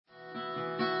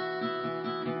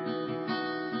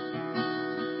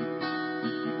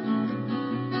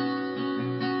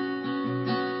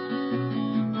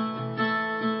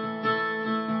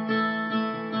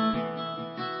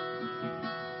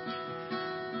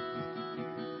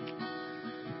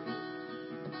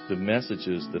the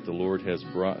messages that the Lord has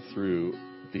brought through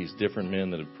these different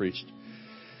men that have preached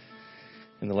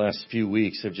in the last few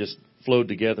weeks have just flowed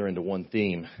together into one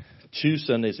theme. 2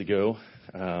 Sundays ago,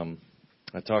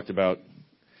 I talked about,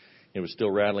 it was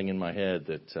still rattling in my head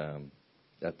that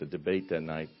at the debate that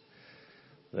night,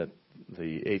 that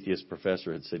the atheist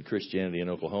professor had said Christianity in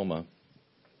Oklahoma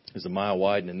is a mile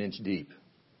wide and an inch deep.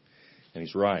 And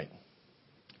he's right.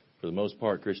 For the most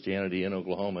part, Christianity in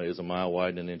Oklahoma is a mile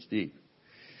wide and an inch deep.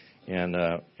 And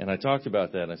I talked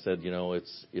about that, and I said,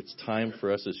 it's time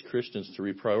for us as Christians to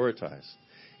reprioritize.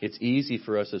 It's easy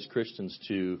for us as Christians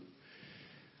to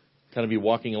kind of be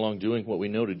walking along doing what we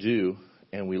know to do,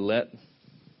 and we let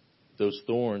those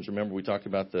thorns, remember we talked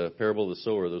about the parable of the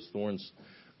sower, those thorns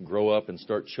grow up and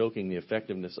start choking the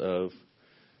effectiveness of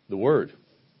the Word.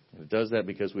 And it does that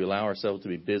because we allow ourselves to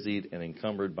be busied and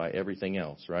encumbered by everything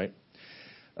else, right?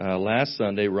 Last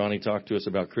Sunday, Ronnie talked to us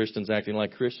about Christians acting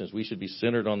like Christians. We should be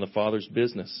centered on the Father's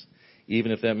business,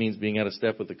 even if that means being out of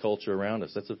step with the culture around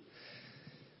us.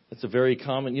 That's a very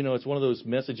common, it's one of those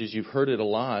messages, you've heard it a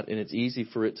lot, and it's easy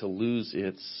for it to lose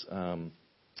its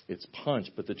punch.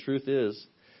 But the truth is,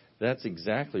 that's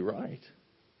exactly right.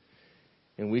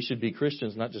 And we should be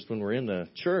Christians not just when we're in the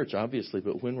church, obviously,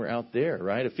 but when we're out there,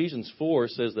 right? Ephesians 4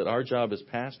 says that our job as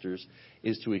pastors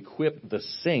is to equip the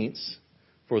saints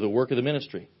for the work of the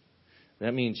ministry.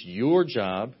 That means your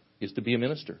job is to be a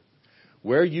minister.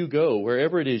 Where you go,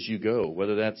 wherever it is you go,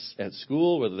 whether that's at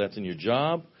school, whether that's in your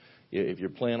job, if you're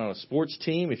playing on a sports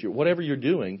team, whatever you're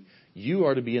doing, you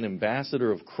are to be an ambassador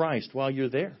of Christ while you're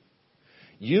there.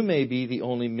 You may be the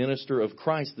only minister of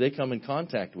Christ they come in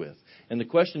contact with. And the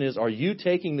question is, are you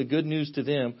taking the good news to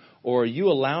them, or are you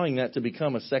allowing that to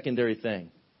become a secondary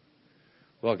thing?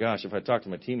 Well, gosh, if I talk to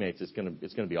my teammates, it's going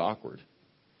to be awkward.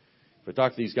 If I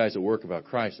talk to these guys at work about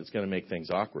Christ, it's going to make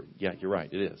things awkward. Yeah, you're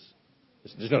right, it is.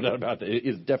 There's no doubt about that. It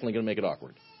is definitely going to make it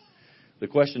awkward. The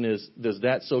question is, does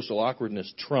that social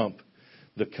awkwardness trump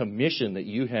the commission that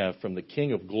you have from the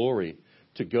King of Glory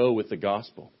to go with the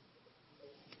gospel?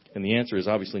 And the answer is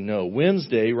obviously no.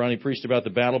 Wednesday, Ronnie preached about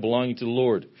the battle belonging to the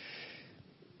Lord.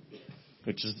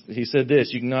 He said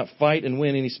this, you cannot fight and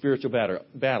win any spiritual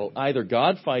battle. Either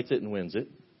God fights it and wins it,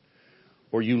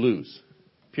 or you lose.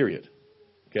 Period.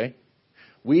 Okay?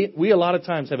 We a lot of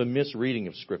times have a misreading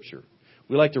of Scripture.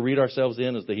 We like to read ourselves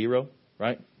in as the hero,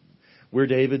 right? We're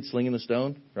David slinging the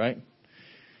stone, right?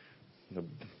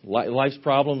 Life's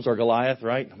problems are Goliath,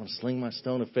 right? I'm going to sling my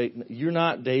stone of faith. You're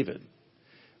not David.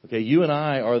 Okay, you and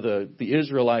I are the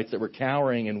Israelites that were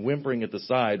cowering and whimpering at the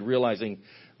side, realizing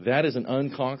that is an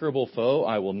unconquerable foe.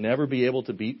 I will never be able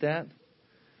to beat that.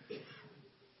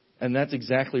 And that's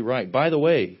exactly right. By the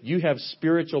way, you have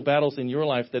spiritual battles in your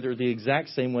life that are the exact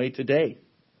same way today.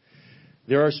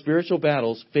 There are spiritual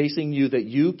battles facing you that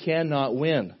you cannot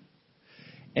win.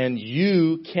 And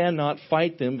you cannot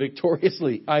fight them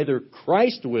victoriously. Either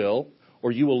Christ will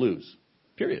or you will lose.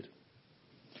 Period.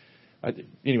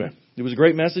 Anyway, it was a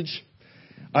great message.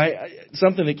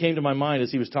 Something that came to my mind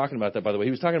as he was talking about that, by the way.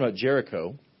 He was talking about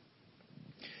Jericho.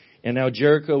 And how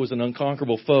Jericho was an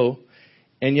unconquerable foe.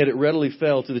 And yet it readily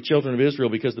fell to the children of Israel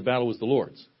because the battle was the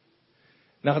Lord's.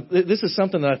 Now, this is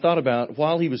something that I thought about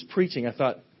while he was preaching. I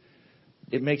thought,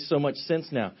 it makes so much sense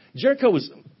now. Jericho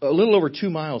was a little over 2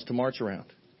 miles to march around.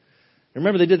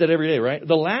 Remember, they did that every day, right?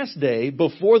 The last day,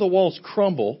 before the walls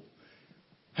crumble,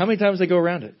 how many times did they go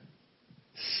around it?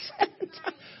 7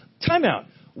 times. Time out.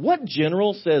 What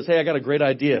general says, hey, I got a great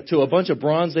idea, to a bunch of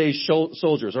Bronze Age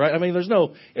soldiers, right? I mean, there's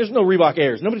no Reebok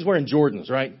Airs. Nobody's wearing Jordans,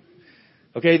 right?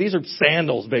 Okay, these are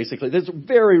sandals, basically. These are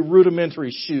very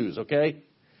rudimentary shoes, okay?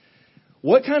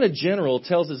 What kind of general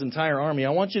tells his entire army, I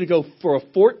want you to go for a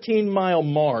 14-mile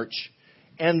march,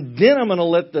 and then I'm going to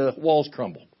let the walls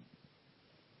crumble?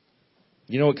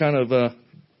 You know what kind of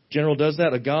general does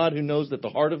that? A God who knows that the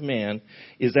heart of man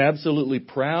is absolutely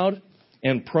proud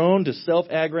and prone to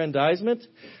self-aggrandizement,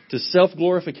 to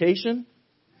self-glorification.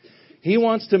 He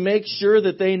wants to make sure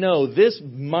that they know this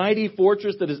mighty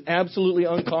fortress that is absolutely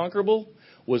unconquerable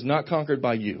was not conquered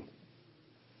by you.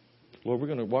 Lord, we're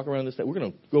going to walk around this day. We're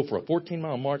going to go for a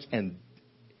 14-mile march, and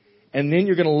then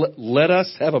you're going to let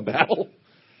us have a battle?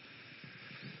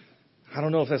 I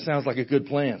don't know if that sounds like a good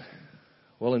plan.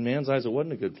 Well, in man's eyes, it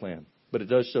wasn't a good plan. But it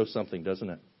does show something, doesn't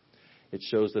it? It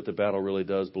shows that the battle really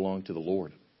does belong to the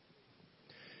Lord.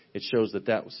 It shows that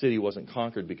that city wasn't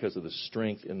conquered because of the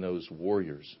strength in those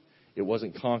warriors. It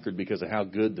wasn't conquered because of how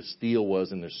good the steel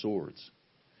was in their swords.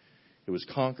 It was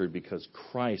conquered because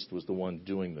Christ was the one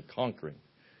doing the conquering.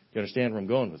 You understand where I'm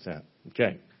going with that?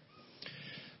 Okay.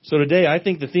 So today, I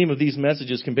think the theme of these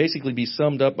messages can basically be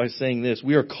summed up by saying this.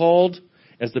 We are called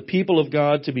as the people of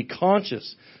God to be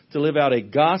conscious, to live out a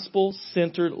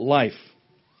gospel-centered life.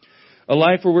 A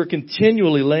life where we're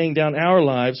continually laying down our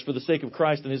lives for the sake of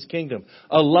Christ and His kingdom.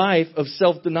 A life of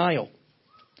self-denial.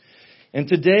 And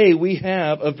today we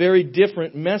have a very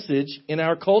different message in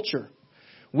our culture.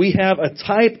 We have a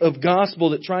type of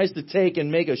gospel that tries to take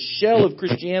and make a shell of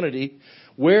Christianity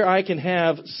where I can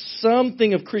have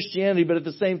something of Christianity, but at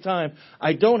the same time,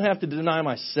 I don't have to deny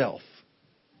myself.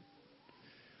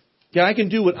 Okay, I can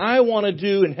do what I want to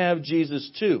do and have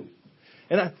Jesus too.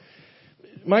 And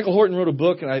Michael Horton wrote a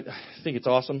book, and I think it's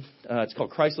awesome. It's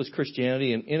called Christless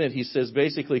Christianity, and in it he says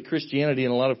basically Christianity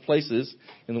in a lot of places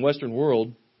in the Western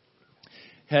world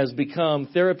has become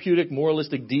therapeutic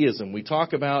moralistic deism. We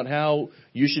talk about how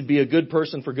you should be a good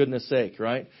person for goodness sake,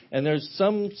 right? And there's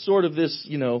some sort of this,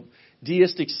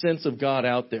 deistic sense of God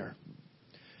out there.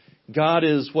 God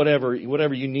is whatever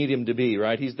you need Him to be,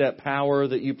 right? He's that power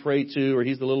that you pray to, or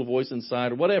He's the little voice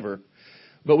inside, or whatever.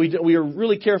 But we are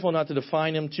really careful not to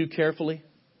define Him too carefully.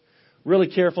 Really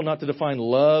careful not to define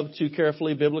love too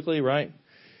carefully biblically, right?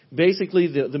 Basically,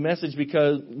 the message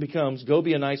becomes, go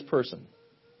be a nice person.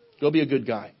 Go be a good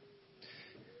guy.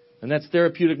 And that's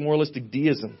therapeutic moralistic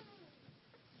deism.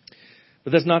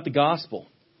 But that's not the gospel.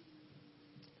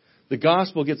 The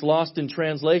gospel gets lost in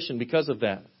translation because of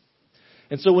that.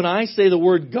 And so when I say the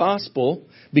word gospel,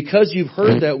 because you've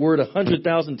heard that word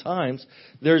 100,000 times,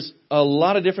 there's a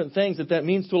lot of different things that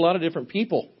means to a lot of different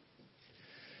people.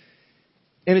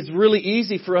 And it's really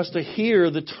easy for us to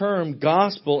hear the term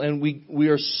gospel, and we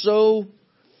are so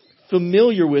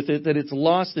familiar with it that it's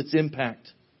lost its impact.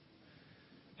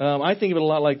 I think of it a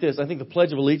lot like this. I think the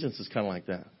Pledge of Allegiance is kind of like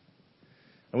that.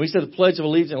 And we say the Pledge of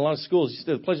Allegiance in a lot of schools, you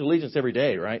say the Pledge of Allegiance every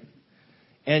day, right?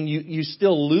 And you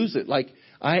still lose it. Like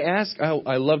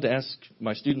I love to ask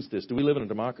my students this: do we live in a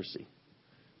democracy?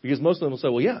 Because most of them will say,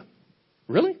 well, yeah.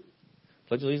 Really?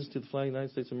 Pledge allegiance to the flag of the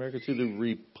United States of America, to the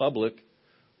republic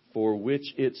for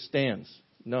which it stands.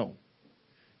 No.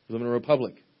 We live in a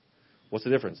republic. What's the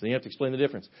difference? Then you have to explain the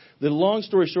difference. The long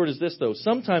story short is this, though.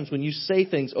 Sometimes when you say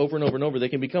things over and over and over, they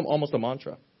can become almost a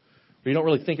mantra, where you don't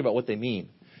really think about what they mean.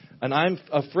 And I'm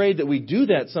afraid that we do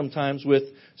that sometimes with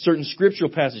certain scriptural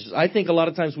passages. I think a lot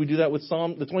of times we do that with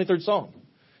the 23rd Psalm.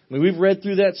 I mean, we've read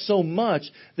through that so much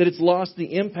that it's lost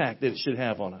the impact that it should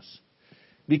have on us.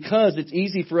 Because it's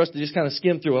easy for us to just kind of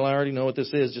skim through. Well, I already know what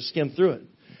this is. Just skim through it.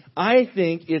 I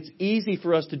think it's easy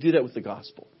for us to do that with the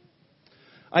gospel.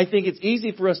 I think it's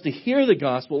easy for us to hear the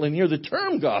gospel and hear the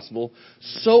term gospel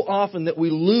so often that we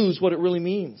lose what it really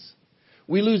means.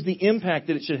 We lose the impact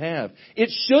that it should have. It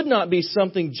should not be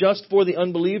something just for the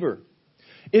unbeliever.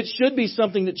 It should be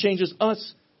something that changes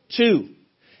us too.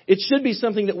 It should be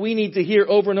something that we need to hear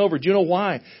over and over. Do you know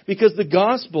why? Because the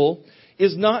gospel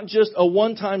is not just a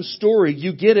one-time story.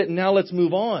 You get it and now let's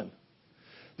move on.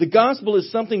 The gospel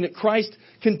is something that Christ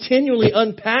continually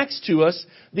unpacks to us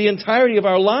the entirety of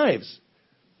our lives.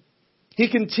 He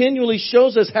continually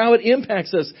shows us how it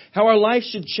impacts us, how our life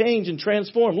should change and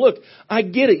transform. Look, I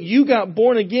get it. You got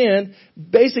born again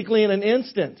basically in an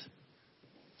instant.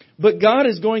 But God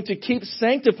is going to keep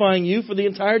sanctifying you for the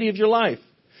entirety of your life.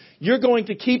 You're going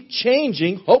to keep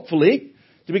changing, hopefully,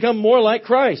 to become more like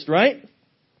Christ, right?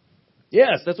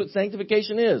 Yes, that's what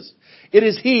sanctification is. It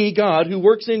is He, God, who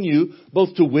works in you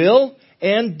both to will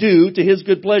and do to His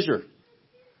good pleasure.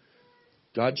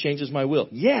 God changes my will.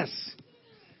 Yes.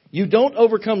 You don't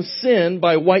overcome sin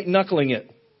by white-knuckling it.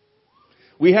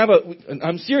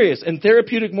 I'm serious, and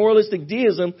therapeutic moralistic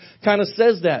deism kind of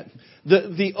says that.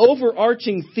 The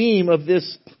overarching theme of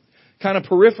this kind of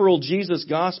peripheral Jesus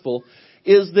gospel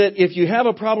is that if you have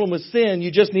a problem with sin,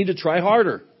 you just need to try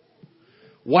harder.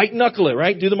 White-knuckle it,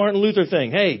 right? Do the Martin Luther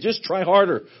thing. Hey, just try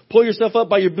harder. Pull yourself up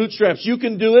by your bootstraps. You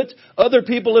can do it. Other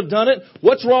people have done it.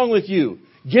 What's wrong with you?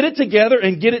 Get it together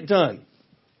and get it done.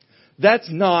 That's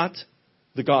not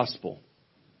the gospel.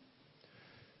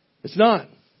 It's not.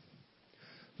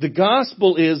 The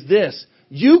gospel is this: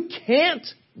 you can't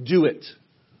do it.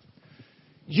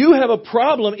 You have a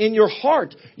problem in your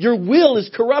heart. Your will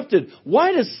is corrupted.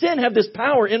 Why does sin have this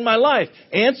power in my life?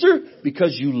 Answer: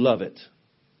 because you love it.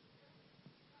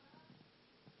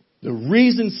 The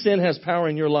reason sin has power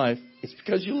in your life is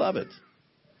because you love it.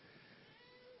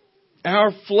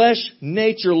 Our flesh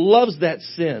nature loves that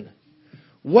sin.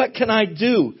 What can I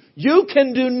do? You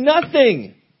can do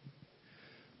nothing.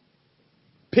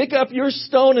 Pick up your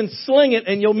stone and sling it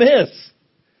and you'll miss.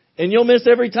 And you'll miss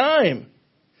every time.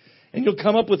 And you'll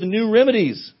come up with new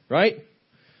remedies, right?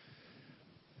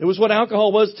 It was what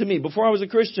alcohol was to me before I was a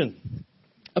Christian.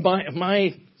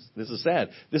 This is sad.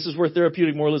 This is where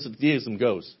therapeutic moralistic deism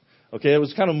goes. Okay, it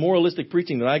was kind of moralistic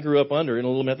preaching that I grew up under in a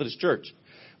little Methodist church.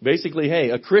 Basically,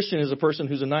 hey, a Christian is a person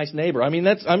who's a nice neighbor. I mean,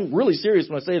 I'm really serious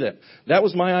when I say that. That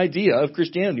was my idea of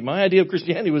Christianity. My idea of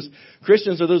Christianity was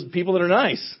Christians are those people that are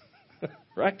nice.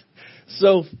 Right?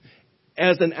 So,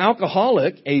 as an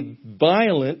alcoholic, a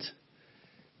violent,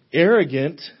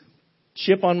 arrogant,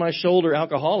 chip on my shoulder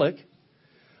alcoholic,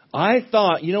 I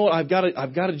thought, you know what, I've got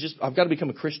to become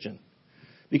a Christian.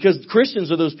 Because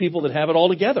Christians are those people that have it all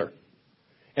together.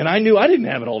 And I knew I didn't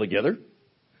have it all together.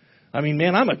 I mean,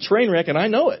 man, I'm a train wreck and I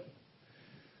know it.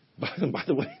 By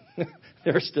the way,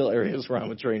 there are still areas where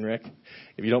I'm a train wreck.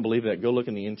 If you don't believe that, go look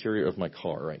in the interior of my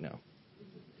car right now.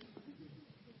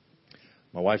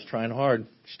 My wife's trying hard.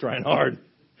 She's trying hard.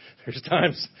 There's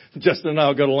times Justin and I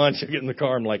will go to lunch and get in the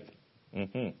car. I'm like,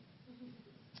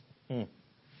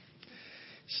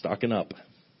 stocking up.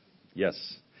 Yes.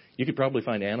 You could probably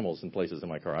find animals in places in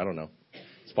my car. I don't know.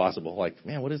 It's possible. Like,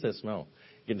 man, what is that smell?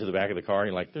 Get into the back of the car and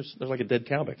you're like, there's like a dead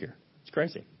cow back here. It's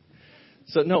crazy.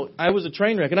 So, no, I was a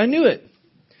train wreck and I knew it.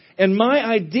 And my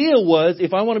idea was,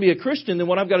 if I want to be a Christian, then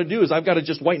what I've got to do is I've got to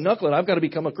just white knuckle it. I've got to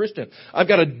become a Christian. I've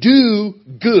got to do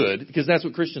good because that's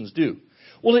what Christians do.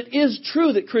 Well, it is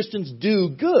true that Christians do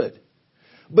good.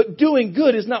 But doing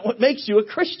good is not what makes you a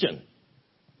Christian.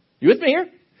 You with me here?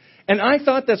 And I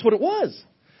thought that's what it was.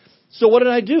 So what did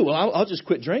I do? Well, I'll just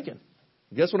quit drinking.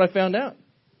 Guess what I found out?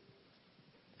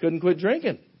 Couldn't quit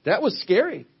drinking. That was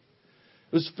scary.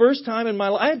 It was the first time in my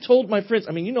life. I had told my friends,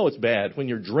 I mean, you know it's bad when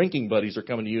your drinking buddies are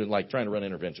coming to you and like trying to run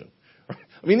intervention. I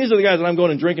mean, these are the guys that I'm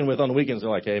going and drinking with on the weekends.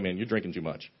 They're like, hey, man, you're drinking too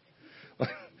much.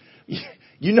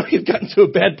 You know you've gotten to a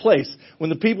bad place when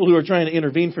the people who are trying to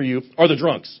intervene for you are the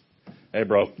drunks. Hey,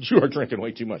 bro, you are drinking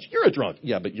way too much. You're a drunk.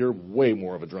 Yeah, but you're way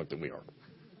more of a drunk than we are.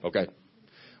 Okay?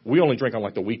 We only drink on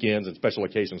like the weekends and special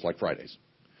occasions like Fridays.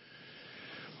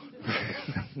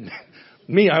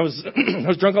 Me, I was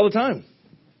drunk all the time.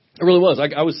 I really was.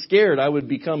 I was scared I would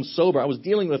become sober. I was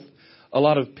dealing with a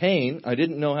lot of pain. I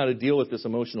didn't know how to deal with this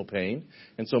emotional pain.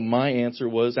 And so my answer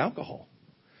was alcohol.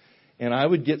 And I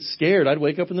would get scared. I'd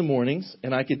wake up in the mornings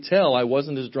and I could tell I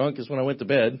wasn't as drunk as when I went to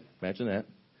bed. Imagine that.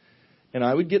 And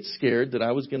I would get scared that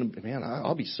I was going to, man,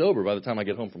 I'll be sober by the time I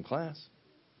get home from class.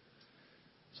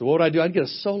 So what would I do? I'd get a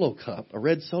Solo cup, a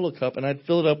red Solo cup, and I'd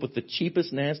fill it up with the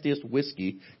cheapest, nastiest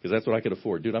whiskey, because that's what I could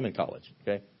afford. Dude, I'm in college,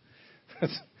 okay?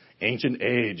 That's ancient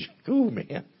age. Ooh,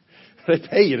 man. They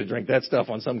pay you to drink that stuff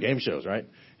on some game shows, right?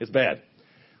 It's bad.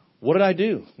 What did I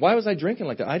do? Why was I drinking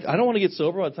like that? I don't want to get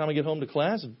sober by the time I get home to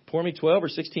class. Pour me 12 or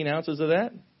 16 ounces of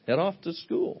that. Head off to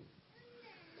school.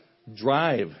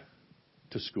 Drive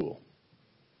to school.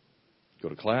 Go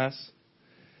to class.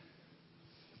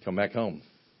 Come back home.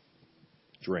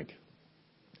 Drink.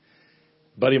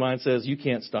 Buddy of mine says, you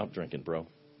can't stop drinking, bro.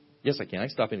 Yes, I can. I can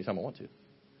stop anytime I want to.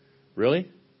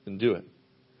 Really? Then do it.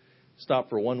 Stop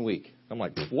for 1 week. I'm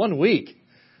like, 1 week?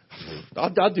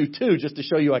 I'll do 2 just to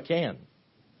show you I can.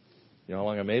 You know how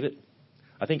long I made it?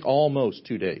 I think almost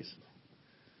 2 days.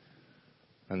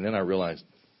 And then I realized,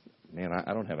 man,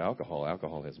 I don't have alcohol.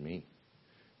 Alcohol has me.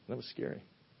 That was scary.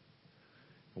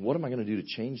 And what am I going to do to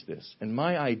change this? And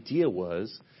my idea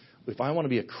was, if I want to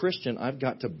be a Christian, I've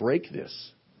got to break this.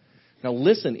 Now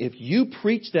listen, if you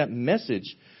preach that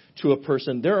message to a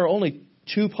person, there are only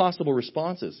 2 possible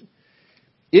responses.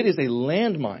 It is a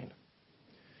landmine.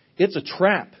 It's a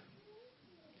trap.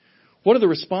 What are the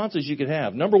responses you could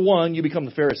have? Number 1, you become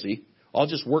the Pharisee. I'll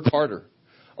just work harder.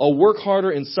 I'll work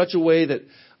harder in such a way that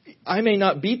I may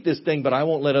not beat this thing, but I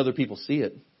won't let other people see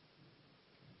it.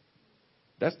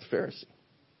 That's the Pharisee.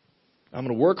 I'm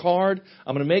going to work hard.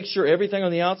 I'm going to make sure everything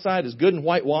on the outside is good and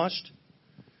whitewashed.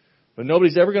 But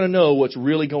nobody's ever going to know what's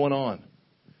really going on.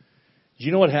 Do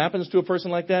you know what happens to a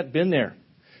person like that? Been there.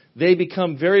 They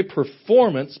become very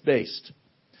performance-based.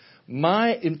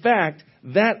 In fact,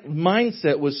 that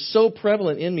mindset was so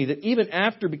prevalent in me that even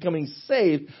after becoming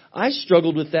saved, I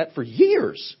struggled with that for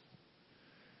years.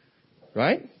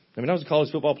 Right? I mean, I was a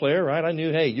college football player, right? I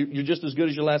knew, hey, you're just as good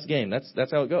as your last game.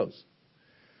 That's how it goes.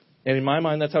 And in my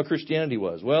mind, that's how Christianity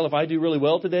was. Well, if I do really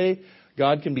well today,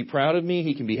 God can be proud of me.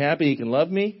 He can be happy. He can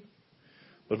love me.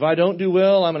 But if I don't do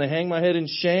well, I'm going to hang my head in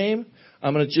shame.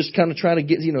 I'm going to just kind of try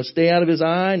to stay out of his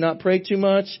eye, not pray too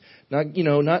much,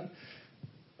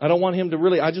 I don't want him to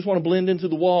really, I just want to blend into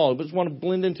the wall. I just want to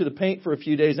blend into the paint for a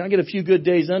few days. And I get a few good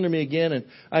days under me again and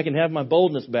I can have my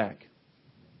boldness back.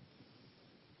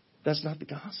 That's not the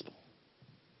gospel.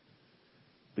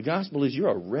 The gospel is you're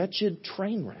a wretched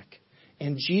train wreck.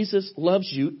 And Jesus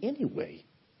loves you anyway.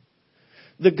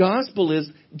 The gospel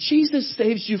is Jesus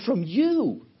saves you from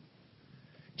you.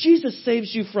 Jesus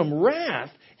saves you from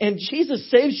wrath. And Jesus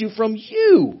saves you from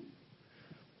you.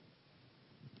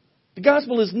 The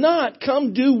gospel is not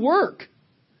come do work.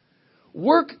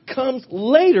 Work comes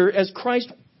later as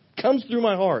Christ comes through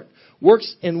my heart,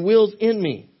 works and wills in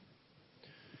me.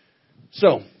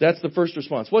 So, that's the first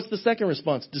response. What's the second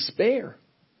response? Despair.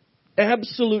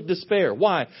 Absolute despair.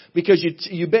 Why? Because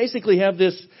you basically have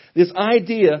this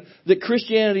idea that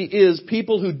Christianity is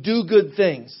people who do good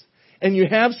things. And you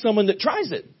have someone that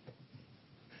tries it.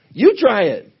 You try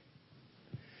it.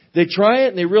 They try it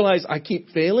and they realize, I keep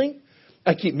failing.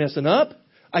 I keep messing up.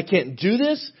 I can't do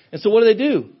this. And so what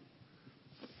do?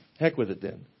 Heck with it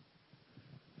then.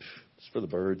 It's for the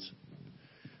birds.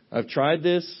 I've tried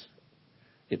this.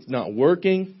 It's not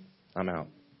working. I'm out.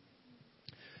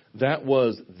 That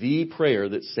was the prayer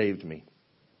that saved me.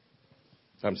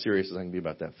 I'm serious as I can be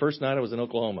about that. First night I was in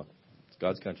Oklahoma. It's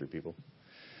God's country, people.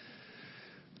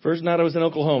 First night I was in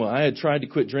Oklahoma. I had tried to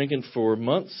quit drinking for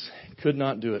months. Could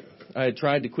not do it. I had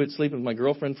tried to quit sleeping with my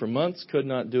girlfriend for months. Could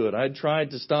not do it. I had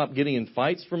tried to stop getting in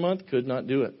fights for months. Could not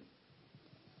do it.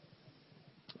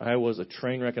 I was a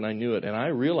train wreck and I knew it. And I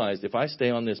realized if I stay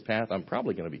on this path, I'm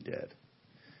probably going to be dead.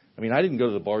 I mean, I didn't go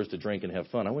to the bars to drink and have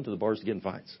fun. I went to the bars to get in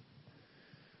fights.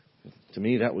 To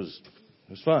me, it was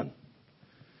fun.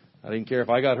 I didn't care if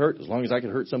I got hurt as long as I could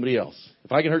hurt somebody else.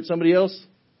 If I can hurt somebody else,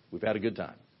 we've had a good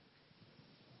time.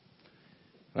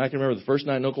 And I can remember the first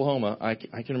night in Oklahoma, I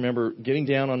can remember getting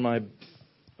down on my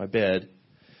bed,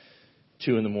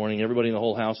 2 a.m. Everybody in the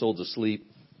whole household's asleep.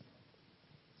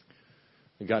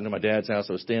 I got into my dad's house.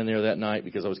 I was staying there that night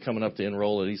because I was coming up to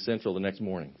enroll at East Central the next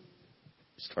morning.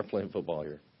 Start playing football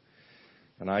here.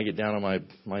 And I get down on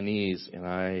my knees and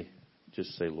I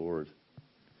just say, Lord,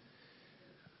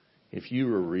 if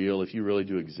you are real, if you really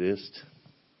do exist,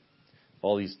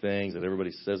 all these things that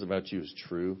everybody says about you is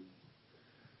true,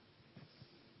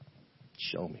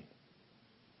 show me.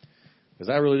 Because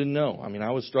I really didn't know. I mean,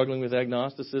 I was struggling with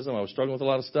agnosticism. I was struggling with a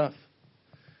lot of stuff.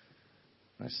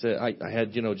 I said, I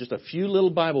had, just a few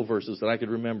little Bible verses that I could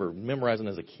remember memorizing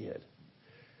as a kid.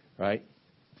 Right?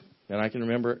 And I can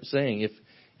remember saying,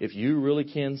 if you really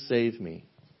can save me,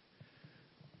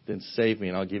 then save me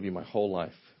and I'll give you my whole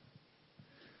life.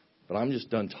 But I'm just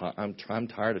done. I'm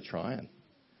tired of trying.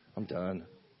 I'm done.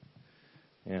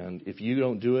 And if you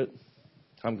don't do it,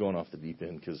 I'm going off the deep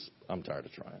end because I'm tired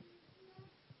of trying.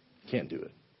 Can't do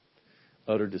it.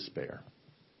 Utter despair.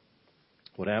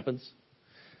 What happens?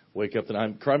 Wake up and I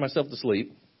cry myself to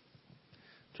sleep.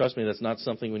 Trust me, that's not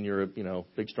something when you're a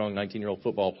big, strong 19-year-old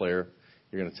football player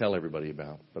you're going to tell everybody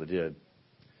about. But I did.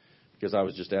 Because I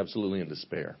was just absolutely in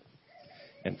despair.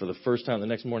 And for the first time, the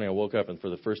next morning I woke up, and for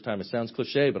the first time, it sounds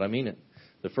cliche, but I mean it.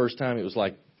 The first time it was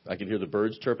like I could hear the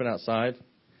birds chirping outside.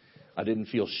 I didn't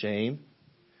feel shame.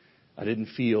 I didn't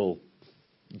feel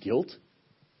guilt.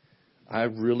 I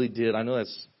really did. I know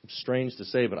that's strange to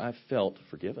say, but I felt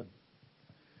forgiven.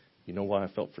 You know why I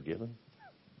felt forgiven?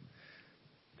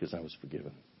 Because I was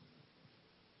forgiven.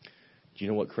 Do you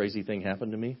know what crazy thing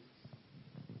happened to me?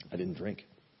 I didn't drink.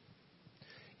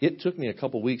 It took me a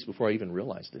couple weeks before I even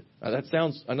realized it. I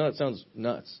know that sounds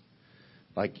nuts.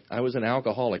 Like I was an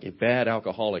alcoholic, a bad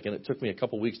alcoholic, and it took me a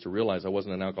couple weeks to realize I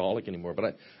wasn't an alcoholic anymore.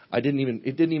 But it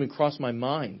didn't even cross my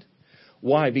mind.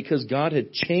 Why? Because God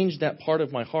had changed that part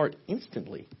of my heart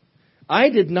instantly. I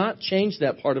did not change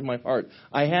that part of my heart.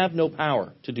 I have no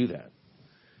power to do that.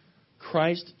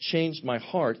 Christ changed my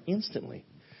heart instantly.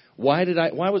 I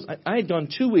had gone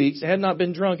 2 weeks. I had not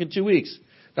been drunk in 2 weeks.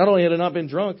 Not only had I not been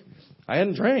drunk, I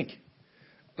hadn't drank.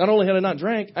 Not only had I not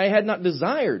drank, I had not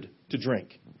desired to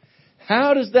drink.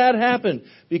 How does that happen?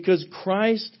 Because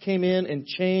Christ came in and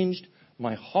changed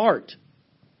my heart.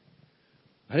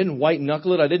 I didn't white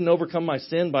knuckle it. I didn't overcome my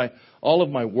sin by all of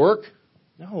my work.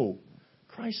 No,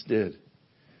 Christ did.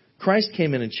 Christ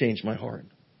came in and changed my heart.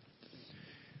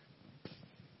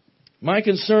 My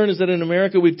concern is that in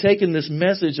America we've taken this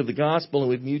message of the gospel and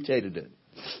we've mutated it.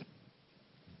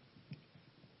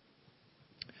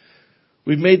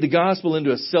 We've made the gospel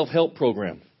into a self-help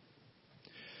program.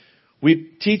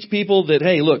 We teach people that,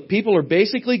 hey, look, people are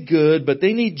basically good, but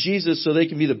they need Jesus so they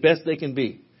can be the best they can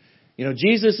be.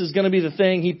 Jesus is going to be the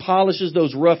thing. He polishes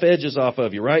those rough edges off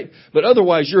of you, right? But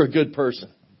otherwise, you're a good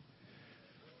person.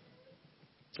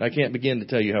 I can't begin to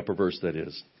tell you how perverse that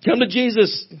is. Come to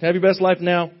Jesus. Have your best life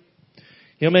now.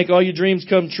 He'll make all your dreams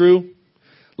come true.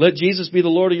 Let Jesus be the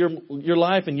Lord of your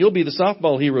life, and you'll be the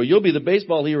softball hero. You'll be the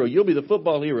baseball hero. You'll be the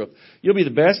football hero. You'll be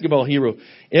the basketball hero.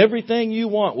 Everything you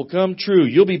want will come true.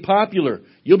 You'll be popular.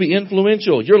 You'll be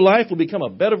influential. Your life will become a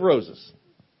bed of roses.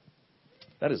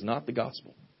 That is not the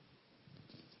gospel.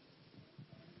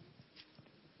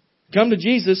 Come to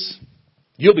Jesus,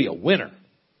 you'll be a winner.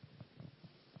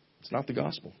 It's not the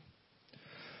gospel.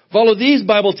 Follow these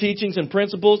Bible teachings and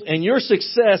principles, and your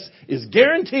success is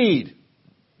guaranteed.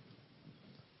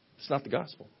 It's not the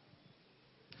gospel.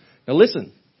 Now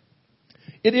listen,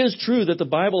 it is true that the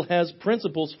Bible has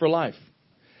principles for life.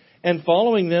 And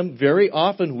following them very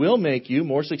often will make you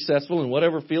more successful in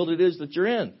whatever field it is that you're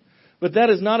in. But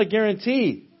that is not a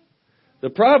guarantee.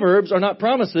 The Proverbs are not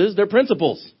promises, they're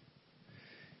principles.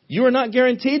 You are not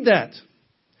guaranteed that.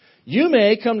 You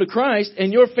may come to Christ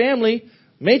and your family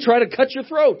may try to cut your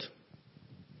throat.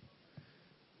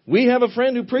 We have a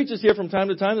friend who preaches here from time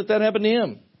to time that happened to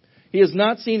him. He has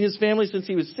not seen his family since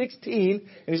he was 16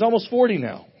 and he's almost 40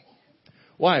 now.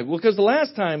 Why? Well, because the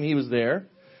last time he was there,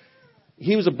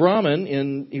 he was a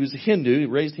Brahmin he was a Hindu, he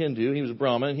raised Hindu, he was a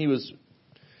Brahmin, he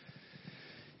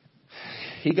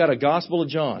got a Gospel of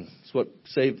John. That's what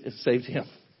saved him.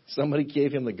 Somebody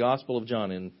gave him the Gospel of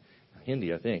John in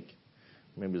Hindi, I think.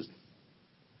 Maybe it was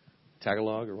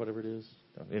Tagalog or whatever it is.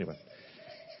 Anyway,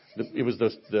 it was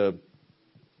the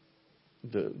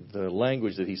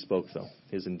language that he spoke, though,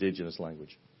 his indigenous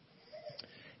language.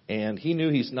 And he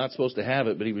knew he's not supposed to have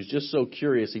it, but he was just so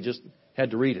curious, he just had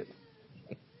to read it.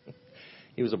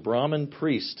 He was a Brahmin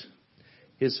priest.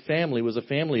 His family was a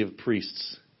family of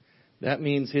priests. That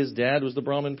means his dad was the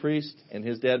Brahmin priest, and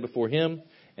his dad before him,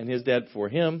 and his dad before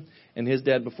him, and his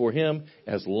dad before him,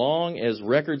 as long as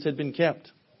records had been kept.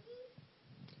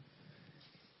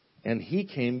 And he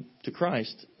came to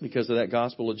Christ because of that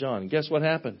Gospel of John. And guess what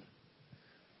happened?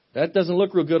 That doesn't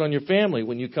look real good on your family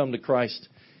when you come to Christ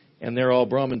and they're all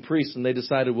Brahmin priests, and they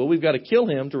decided, well, we've got to kill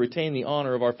him to retain the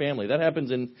honor of our family. That happens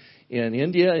in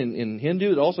India, in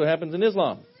Hindu. It also happens in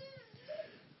Islam.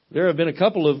 There have been a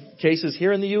couple of cases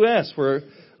here in the U.S. where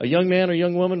a young man or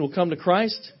young woman will come to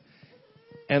Christ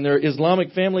and their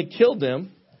Islamic family killed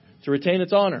them to retain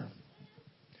its honor.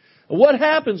 What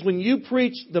happens when you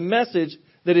preach the message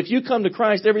that if you come to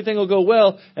Christ, everything will go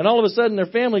well, and all of a sudden their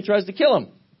family tries to kill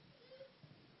them?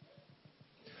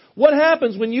 What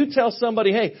happens when you tell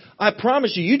somebody, hey, I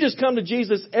promise you, you just come to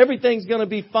Jesus, everything's going to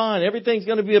be fine, everything's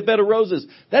going to be a bed of roses?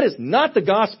 That is not the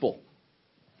gospel.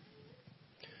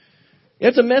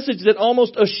 It's a message that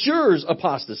almost assures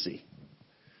apostasy.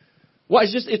 Why?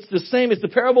 It's the same. It's the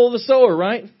parable of the sower,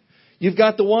 right? You've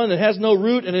got the one that has no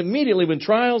root, and immediately when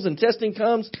trials and testing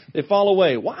comes, they fall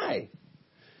away. Why?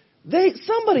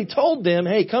 Somebody told them,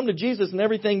 hey, come to Jesus and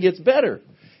everything gets better.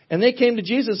 And they came to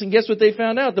Jesus, and guess what they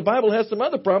found out? The Bible has some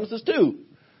other promises too.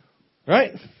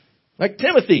 Right? Like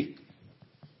Timothy.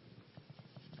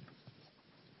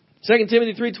 2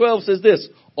 Timothy 3:12 says this,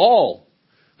 all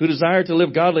who desire to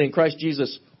live godly in Christ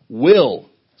Jesus will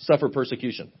suffer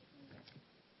persecution.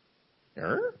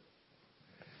 I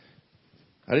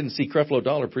didn't see Creflo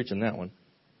Dollar preaching that one.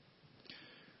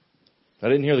 I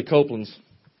didn't hear the Copelands,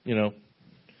 yeah,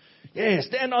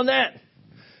 stand on that.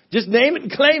 Just name it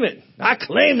and claim it. I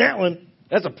claim that one.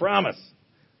 That's a promise.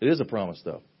 It is a promise,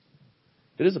 though.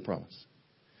 It is a promise.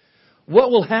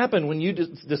 What will happen when you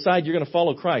decide you're going to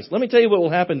follow Christ? Let me tell you what will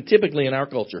happen typically in our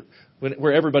culture,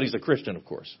 where everybody's a Christian, of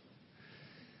course.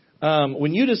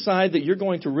 When you decide that you're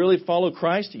going to really follow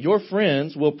Christ, your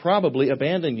friends will probably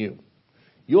abandon you.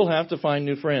 You'll have to find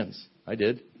new friends. I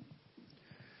did.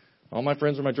 All my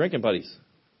friends were my drinking buddies.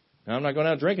 Now I'm not going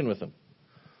out drinking with them.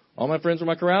 All my friends were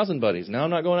my carousing buddies. Now I'm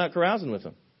not going out carousing with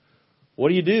them. What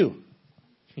do? You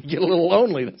get a little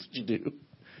lonely. That's what you do.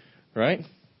 Right?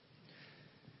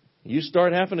 You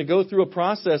start having to go through a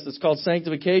process that's called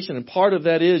sanctification. And part of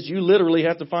that is you literally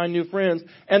have to find new friends.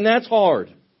 And that's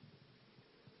hard.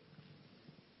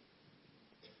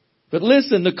 But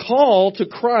listen, the call to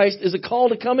Christ is a call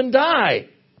to come and die.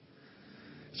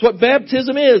 It's what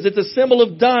baptism is. It's a symbol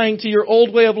of dying to your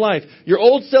old way of life. Your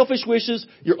old selfish wishes,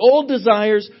 your old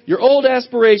desires, your old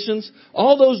aspirations,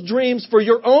 all those dreams for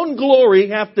your own glory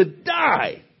have to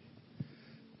die.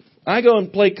 I go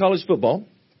and play college football.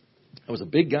 I was a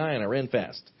big guy and I ran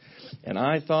fast. And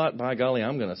I thought, by golly,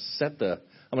 I'm going to set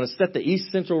the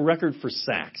East Central record for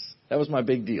sacks. That was my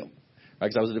big deal. Right,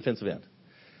 because I was a defensive end.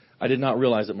 I did not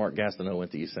realize that Mark Gastineau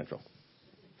went to East Central.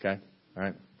 Okay? All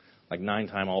right? Like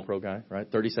 9-time All-Pro guy, right?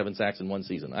 37 sacks in one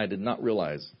season. I did not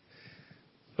realize,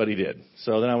 but he did.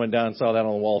 So then I went down and saw that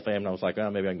on the Wall of Fame, and I was like,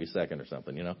 maybe I can be second or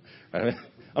something,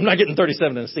 I'm not getting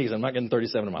 37 in a season. I'm not getting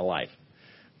 37 in my life.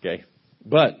 Okay?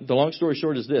 But the long story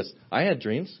short is this. I had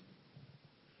dreams.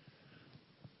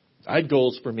 I had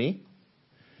goals for me.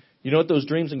 You know what those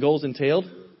dreams and goals entailed?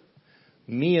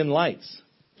 Me in lights.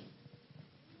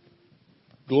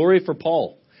 Glory for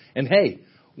Paul. And hey,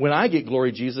 when I get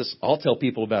glory, Jesus, I'll tell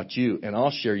people about you and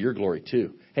I'll share your glory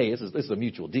too. Hey, this is a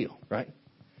mutual deal, right?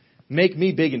 Make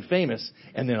me big and famous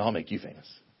and then I'll make you famous.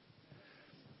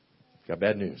 Got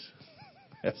bad news.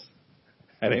 That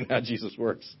ain't how Jesus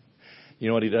works. You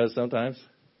know what he does sometimes?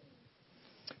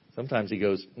 Sometimes he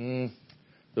goes,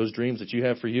 those dreams that you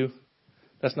have for you,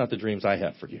 that's not the dreams I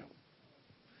have for you.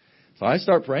 So I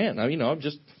start praying. Now, I'm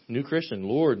just a new Christian.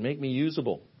 Lord, make me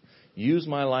usable. Use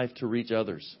my life to reach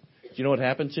others. Do you know what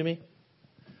happened to me?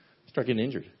 I started getting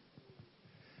injured.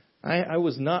 I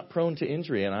was not prone to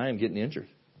injury, and I am getting injured.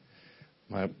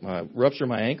 My rupture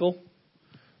my ankle.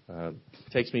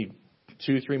 Takes me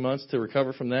 2-3 months to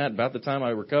recover from that. About the time I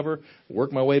recover,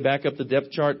 work my way back up the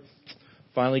depth chart,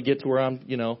 finally get to where I'm,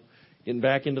 getting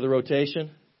back into the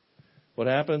rotation. What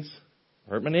happens?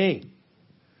 Hurt my knee.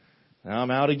 Now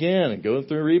I'm out again and going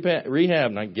through rehab,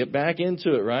 and I get back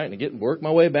into it, right? And work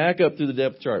my way back up through the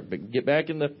depth chart, but get back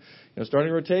in the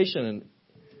starting rotation. And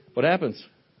what happens?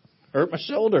 Hurt my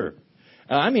shoulder.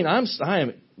 I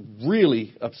am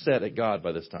really upset at God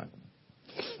by this time.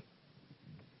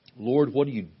 Lord, what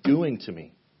are you doing to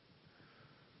me?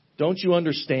 Don't you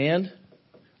understand?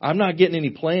 I'm not getting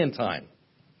any playing time.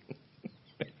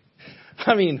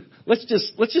 Let's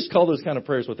just call those kind of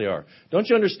prayers what they are. Don't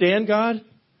you understand, God?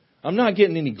 I'm not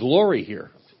getting any glory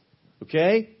here.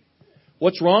 Okay?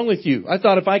 What's wrong with you? I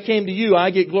thought if I came to you,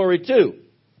 I get glory too.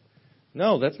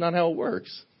 No, that's not how it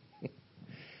works.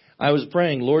 I was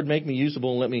praying, Lord, make me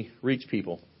usable and let me reach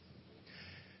people.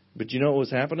 But you know what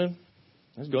was happening?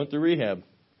 I was going through rehab.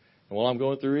 And while I'm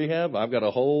going through rehab, I've got a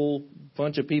whole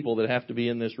bunch of people that have to be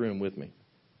in this room with me.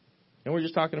 And we're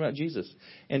just talking about Jesus.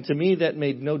 And to me, that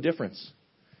made no difference.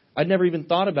 I'd never even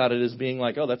thought about it as being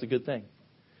like, oh, that's a good thing.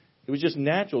 It was just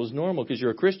natural. It was normal because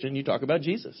you're a Christian. You talk about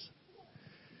Jesus.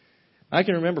 I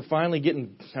can remember finally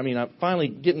getting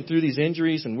through these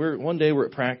injuries. And one day we're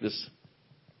at practice.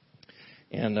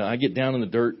 And I get down in the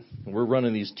dirt. And we're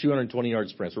running these 220-yard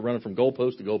sprints. We're running from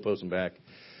goalpost to goalpost and back.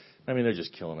 They're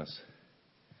just killing us.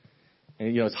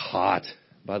 And, it's hot.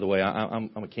 By the way, I'm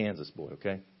a Kansas boy,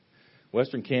 okay?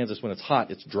 Western Kansas, when it's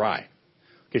hot, it's dry.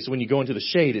 Okay, so when you go into the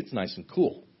shade, it's nice and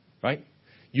cool, right?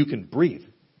 You can breathe.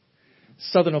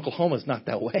 Southern Oklahoma is not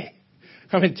that way.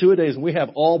 I'm in two-a-days, and we have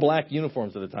all black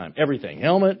uniforms at the time. Everything.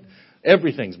 Helmet,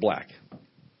 everything's black.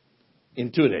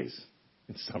 In two-a-days.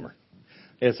 In summer.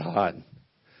 It's hot.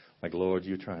 Like, Lord,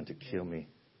 you're trying to kill me.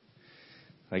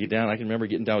 I get down. I can remember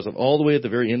getting down. I was all the way at the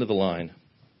very end of the line.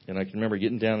 And I can remember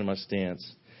getting down in my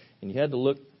stance. And you had to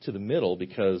look to the middle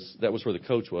because that was where the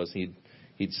coach was.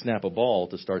 He'd snap a ball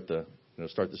to start the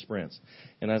sprints.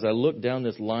 And as I looked down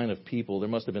this line of people, there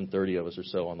must have been 30 of us or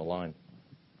so on the line.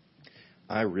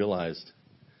 I realized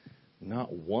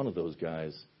not one of those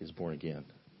guys is born again.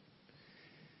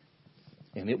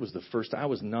 And it was the first. I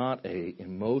was not an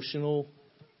emotional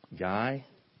guy,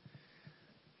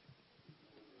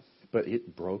 but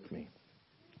it broke me.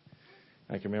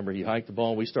 I can remember he hiked the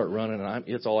ball, and we start running, and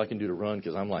it's all I can do to run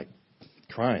because I'm like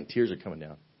crying. Tears are coming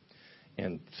down.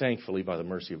 And thankfully, by the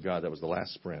mercy of God, that was the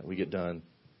last sprint. We get done,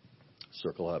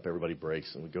 circle up, everybody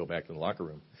breaks, and we go back to the locker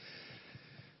room.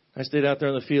 I stayed out there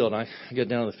in the field, and I get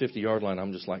down to the 50-yard line.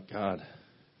 I'm just like, God,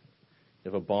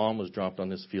 if a bomb was dropped on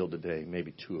this field today,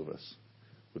 maybe 2 of us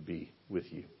would be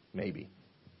with you. Maybe.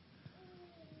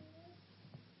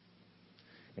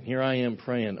 And here I am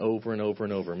praying over and over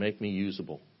and over, make me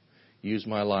usable. Use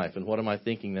my life. And what am I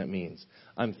thinking that means?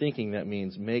 I'm thinking that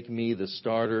means make me the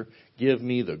starter. Give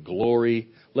me the glory.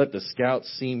 Let the scouts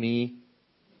see me.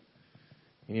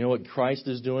 And you know what Christ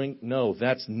is doing? No,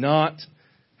 that's not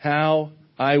how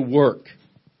I work.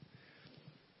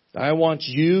 I want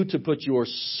you to put your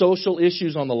social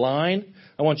issues on the line.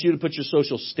 I want you to put your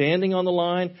social standing on the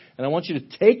line. And I want you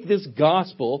to take this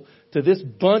gospel to this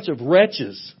bunch of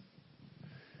wretches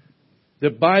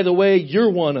that, by the way,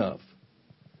 you're one of.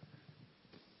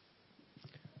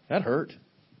 That hurt.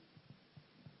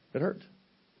 It hurt.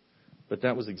 But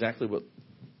that was exactly what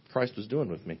Christ was doing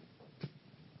with me.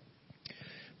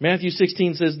 Matthew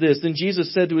 16 says this, Then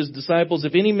Jesus said to his disciples,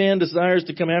 If any man desires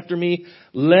to come after me,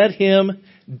 let him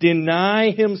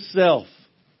deny himself,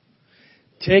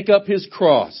 take up his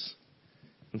cross,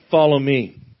 and follow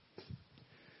me.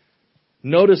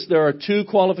 Notice there are 2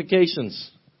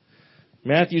 qualifications.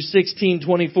 Matthew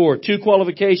 16:24, 2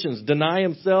 qualifications. Deny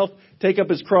himself, take up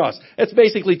his cross. That's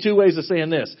basically 2 ways of saying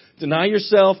this. Deny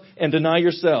yourself, and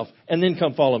then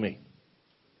come follow me.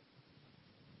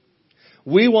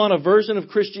 We want a version of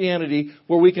Christianity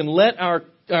where we can let our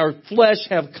flesh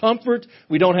have comfort.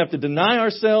 We don't have to deny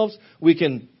ourselves. We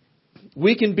can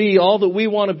be all that we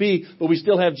want to be, but we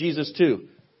still have Jesus too.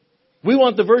 We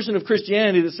want the version of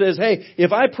Christianity that says, hey,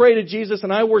 if I pray to Jesus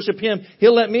and I worship Him,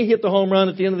 He'll let me hit the home run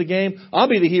at the end of the game. I'll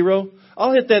be the hero.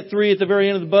 I'll hit that 3 at the very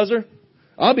end of the buzzer.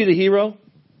 I'll be the hero.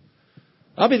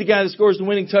 I'll be the guy that scores the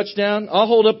winning touchdown. I'll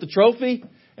hold up the trophy.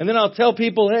 And then I'll tell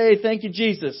people, hey, thank you,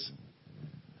 Jesus.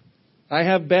 I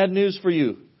have bad news for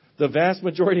you. The vast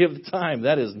majority of the time,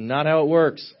 that is not how it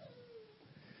works.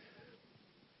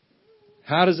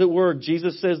 How does it work?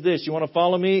 Jesus says this, you want to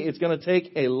follow me? It's going to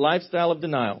take a lifestyle of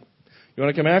denial. You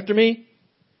want to come after me?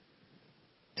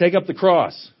 Take up the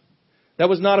cross. That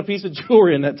was not a piece of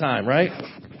jewelry in that time, right?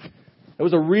 It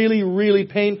was a really, really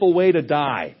painful way to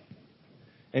die.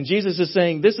 And Jesus is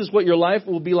saying, this is what your life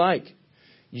will be like.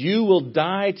 You will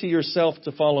die to yourself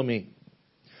to follow me.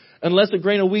 Unless a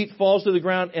grain of wheat falls to the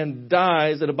ground and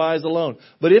dies, it abides alone.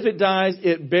 But if it dies,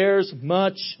 it bears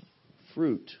much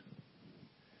fruit.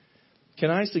 Can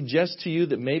I suggest to you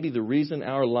that maybe the reason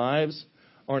our lives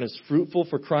aren't as fruitful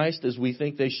for Christ as we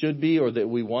think they should be or that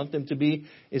we want them to be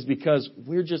is because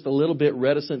we're just a little bit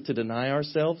reticent to deny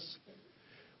ourselves?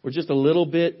 We're just a little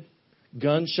bit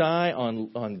gun shy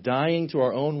on dying to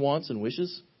our own wants and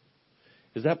wishes?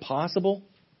 Is that possible?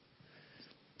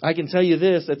 I can tell you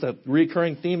this, that's a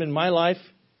recurring theme in my life.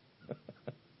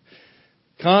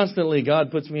 Constantly, God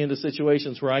puts me into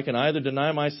situations where I can either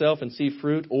deny myself and see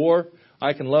fruit, or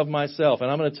I can love myself.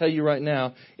 And I'm going to tell you right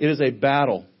now, it is a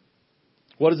battle.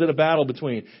 What is it a battle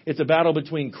between? It's a battle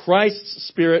between Christ's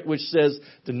Spirit, which says,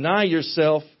 deny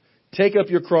yourself, take up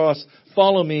your cross,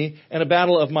 follow me, and a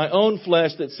battle of my own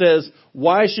flesh that says,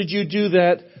 why should you do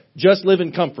that? Just live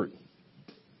in comfort.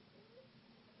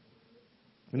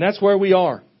 And that's where we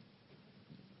are.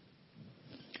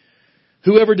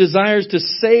 Whoever desires to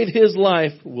save his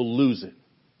life will lose it.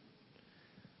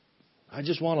 I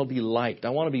just want to be liked. I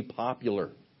want to be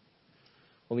popular.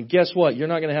 Well, then guess what? You're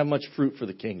not going to have much fruit for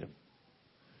the kingdom.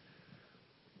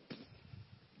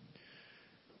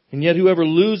 And yet whoever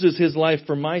loses his life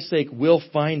for my sake will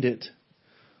find it.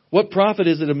 What profit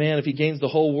is it a man if he gains the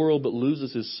whole world but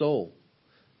loses his soul?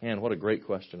 Man, what a great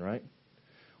question, right?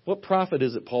 What profit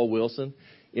is it, Paul Wilson,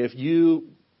 if you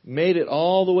made it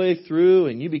all the way through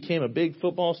and you became a big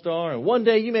football star and one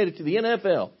day you made it to the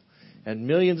NFL and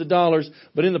millions of dollars,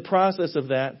 but in the process of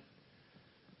that,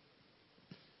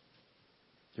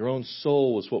 your own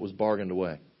soul was what was bargained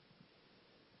away? Does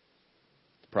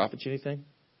it profit you anything?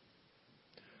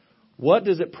 What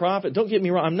does it profit? Don't get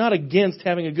me wrong. I'm not against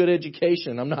having a good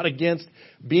education. I'm not against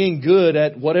being good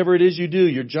at whatever it is you do,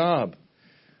 your job,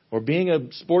 or being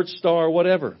a sports star or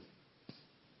whatever.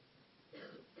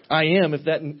 I am if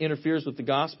that interferes with the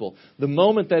gospel. The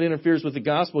moment that interferes with the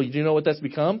gospel, do you know what that's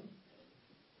become?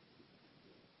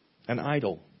 An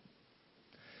idol.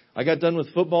 I got done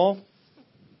with football.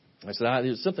 I said, I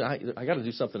got to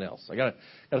do something else. I got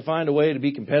to find a way to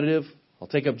be competitive. I'll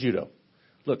take up judo.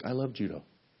 Look, I love judo.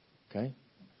 Okay?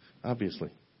 Obviously.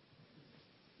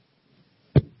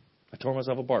 I tore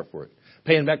myself apart for it.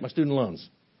 Paying back my student loans.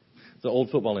 It's an old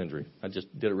football injury. I just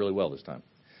did it really well this time.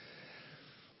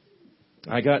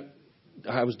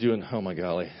 I was doing, oh my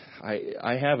golly,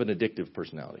 I have an addictive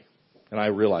personality. And I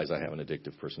realize I have an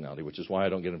addictive personality, which is why I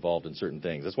don't get involved in certain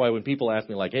things. That's why when people ask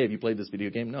me like, hey, have you played this video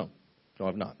game? No,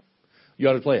 I've not. You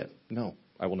ought to play it. No,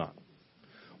 I will not.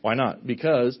 Why not?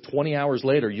 Because 20 hours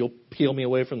later, you'll peel me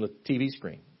away from the TV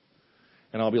screen.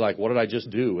 And I'll be like, what did I just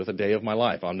do with a day of my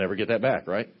life? I'll never get that back,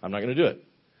 right? I'm not going to do it.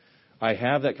 I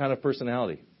have that kind of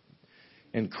personality.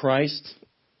 And Christ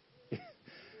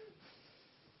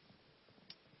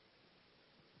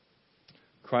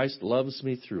loves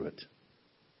me through it.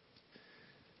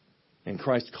 And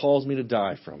Christ calls me to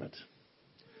die from it.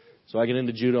 So I get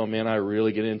into judo, man, I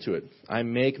really get into it. I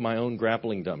make my own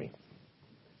grappling dummy.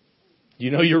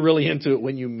 You know you're really into it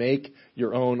when you make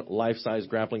your own life-size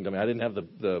grappling dummy. I didn't have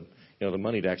the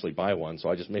money to actually buy one, so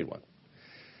I just made one.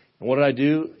 And what did I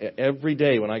do? Every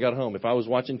day when I got home, if I was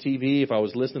watching TV, if I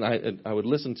was listening, I would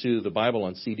listen to the Bible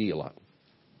on CD a lot.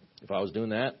 If I was doing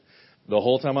that, the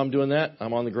whole time I'm doing that,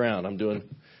 I'm on the ground. I'm going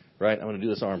to do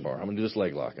this arm bar. I'm going to do this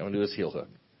leg lock. I'm going to do this heel hook.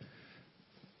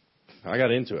 I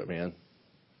got into it, man.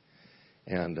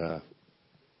 And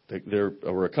there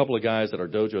were a couple of guys at our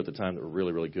dojo at the time that were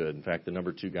really, really good. In fact, the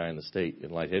number 2 guy in the state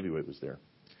in light heavyweight was there.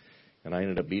 And I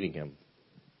ended up beating him.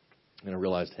 And I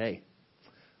realized, hey,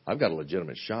 I've got a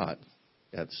legitimate shot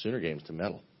at the Sooner Games to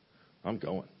medal. I'm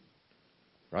going.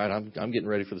 Right? I'm getting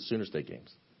ready for the Sooner State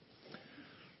Games.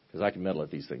 Because I can medal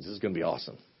at these things. This is going to be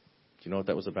awesome. Do you know what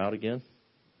that was about again?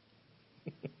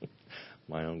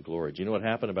 My own glory. Do you know what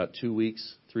happened about 2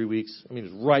 weeks, 3 weeks? I mean,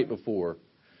 it was right before.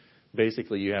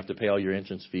 Basically, you have to pay all your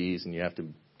entrance fees and you have to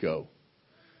go.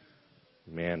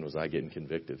 Man, was I getting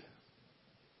convicted.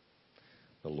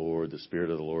 The Spirit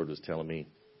of the Lord was telling me,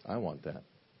 I want that.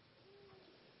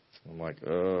 I'm like,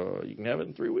 you can have it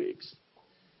in 3 weeks.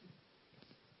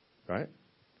 Right?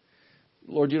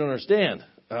 Lord, you don't understand.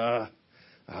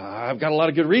 I've got a lot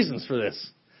of good reasons for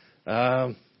this.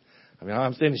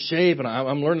 I'm staying in shape and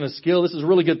I'm learning a skill. This is a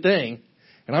really good thing.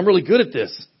 And I'm really good at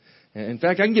this. And in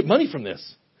fact, I can get money from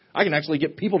this. I can actually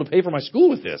get people to pay for my school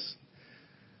with this.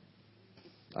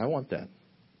 I want that.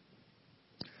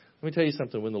 Let me tell you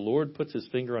something. When the Lord puts his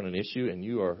finger on an issue and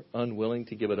you are unwilling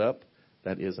to give it up,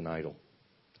 that is an idol.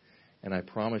 And I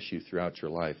promise you throughout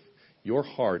your life, your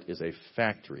heart is a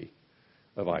factory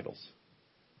of idols.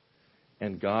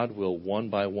 And God will one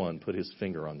by one put his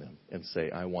finger on them and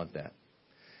say, I want that.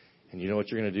 And you know what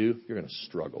you're going to do? You're going to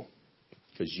struggle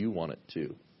because you want it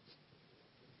too.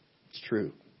 It's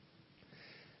true.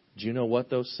 Do you know what,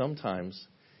 though? Sometimes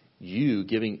you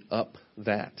giving up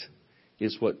that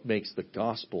is what makes the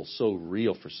gospel so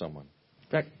real for someone. In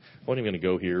fact, I wasn't even going to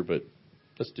go here, but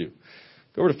let's do.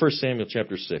 Go over to 1 Samuel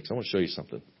chapter 6. I want to show you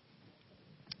something.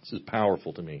 This is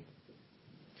powerful to me.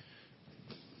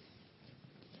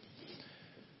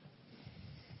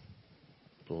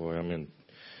 Boy, I'm in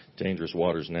dangerous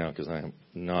waters now because I am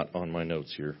not on my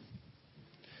notes here.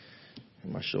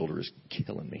 And my shoulder is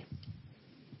killing me.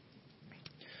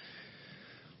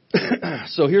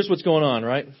 So here's what's going on,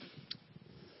 right?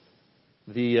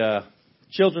 The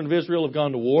children of Israel have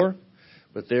gone to war,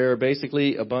 but they're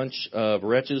basically a bunch of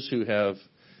wretches who have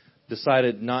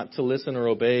decided not to listen or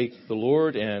obey the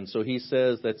Lord. And so he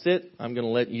says, that's it. I'm going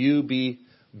to let you be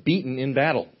beaten in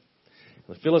battle.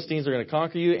 The Philistines are going to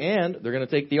conquer you, and they're going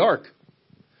to take the ark.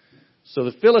 So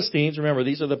the Philistines, remember,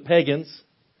 these are the pagans.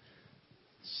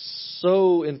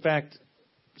 So, in fact,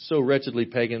 so wretchedly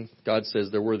pagan, God says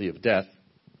they're worthy of death.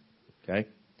 Okay?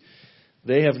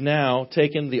 They have now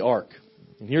taken the ark.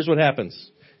 And here's what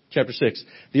happens. Chapter 6.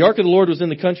 The ark of the Lord was in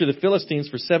the country of the Philistines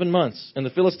for 7 months. And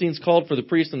the Philistines called for the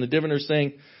priests and the diviners,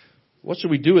 saying, what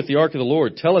should we do with the ark of the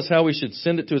Lord? Tell us how we should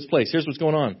send it to its place. Here's what's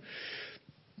going on.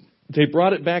 They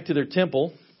brought it back to their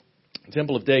temple, the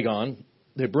temple of Dagon.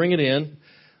 They bring it in.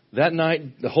 That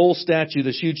night, the whole statue,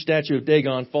 this huge statue of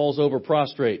Dagon, falls over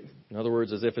prostrate. In other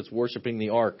words, as if it's worshiping the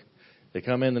ark. They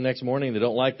come in the next morning. They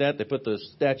don't like that. They put the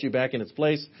statue back in its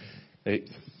place.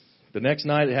 The next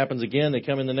night, it happens again. They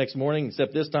come in the next morning,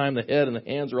 except this time the head and the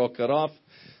hands are all cut off.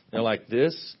 They're like,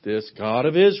 this God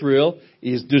of Israel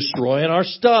is destroying our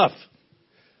stuff.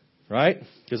 Right?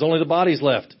 Because only the body's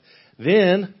left.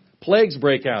 Then plagues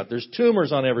break out. There's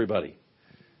tumors on everybody.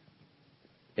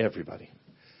 Everybody.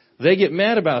 They get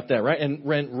mad about that, right?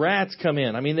 And rats come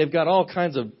in. I mean, they've got all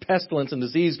kinds of pestilence and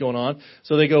disease going on.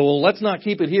 So they go, well, let's not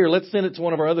keep it here. Let's send it to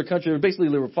one of our other countries. Basically,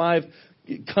 there were 5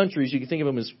 countries. You can think of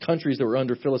them as countries that were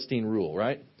under Philistine rule,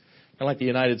 right? Kind of like the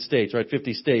United States, right?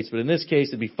 50 states. But in this case,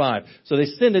 it'd be 5. So they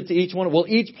send it to each one. Well,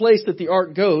 each place that the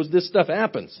ark goes, this stuff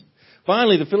happens.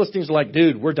 Finally, the Philistines are like,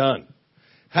 dude, we're done.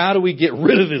 How do we get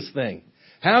rid of this thing?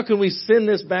 How can we send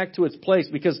this back to its place?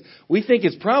 Because we think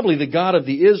it's probably the God of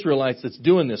the Israelites that's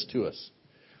doing this to us.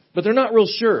 But they're not real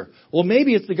sure. Well,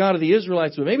 maybe it's the God of the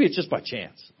Israelites, but maybe it's just by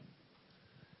chance.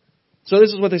 So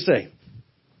this is what they say.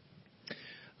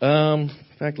 In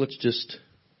fact, let's just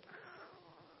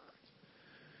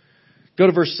go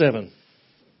to verse 7.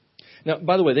 Now,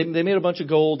 by the way, they made a bunch of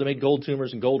gold. They made gold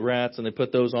tumors and gold rats, and they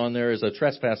put those on there as a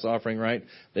trespass offering, right?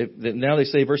 Now they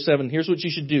say, verse 7, here's what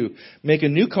you should do. Make a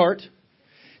new cart.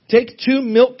 Take 2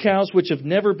 milk cows which have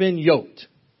never been yoked.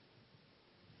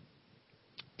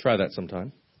 Try that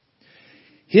sometime.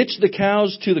 Hitch the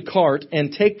cows to the cart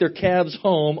and take their calves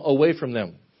home away from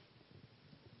them.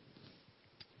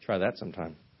 Try that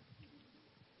sometime.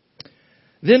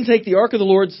 Then take the ark of the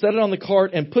Lord, set it on the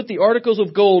cart, and put the articles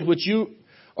of gold which you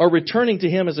are returning to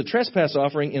him as a trespass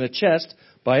offering in a chest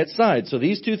by its side. So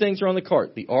these 2 things are on the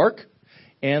cart, the ark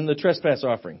and the trespass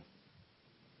offering.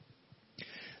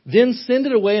 Then send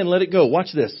it away and let it go.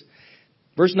 Watch this.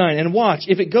 Verse 9. And watch,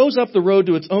 if it goes up the road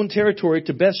to its own territory,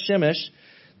 to Beth Shemesh,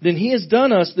 then he has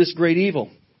done us this great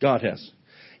evil. God has.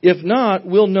 If not,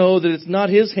 we'll know that it's not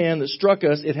his hand that struck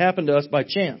us. It happened to us by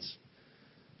chance.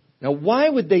 Now, why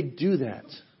would they do that?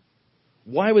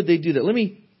 Why would they do that? Let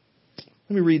me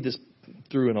read this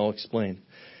through and I'll explain.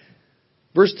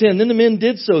 Verse 10. Then the men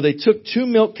did so. They took 2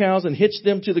 milk cows and hitched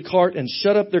them to the cart and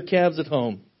shut up their calves at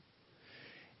home.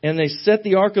 And they set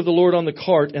the ark of the Lord on the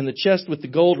cart and the chest with the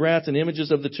gold rats and images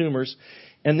of the tumors.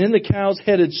 And then the cows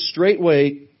headed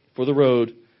straightway for the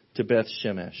road to Beth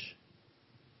Shemesh.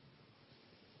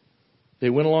 They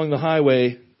went along the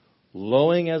highway,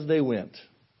 lowing as they went.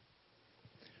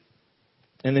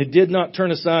 And they did not turn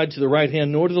aside to the right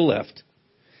hand nor to the left.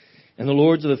 And the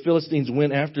lords of the Philistines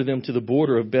went after them to the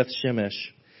border of Beth Shemesh.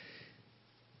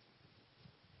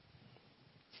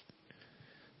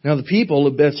 Now the people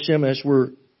of Beth Shemesh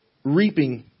were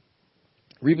reaping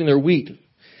their wheat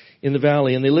in the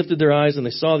valley, and they lifted their eyes and they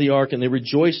saw the ark and they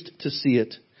rejoiced to see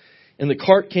it. And the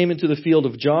cart came into the field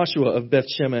of Joshua of Beth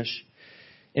Shemesh.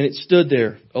 And it stood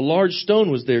there. A large stone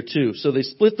was there too. So they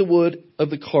split the wood of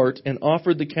the cart and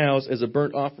offered the cows as a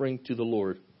burnt offering to the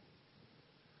Lord.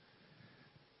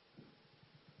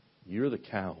 You're the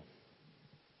cow.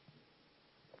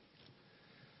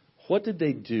 What did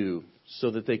they do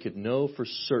so that they could know for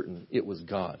certain it was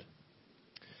God?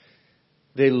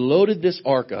 They loaded this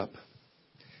ark up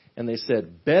and they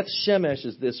said, Beth Shemesh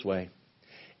is this way.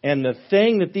 And the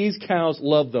thing that these cows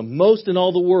love the most in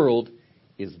all the world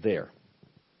is there.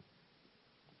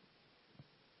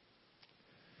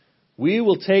 We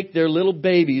will take their little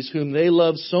babies whom they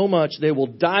love so much they will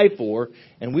die for,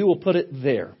 and we will put it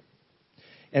there.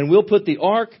 And we'll put the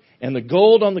ark and the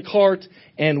gold on the cart,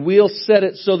 and we'll set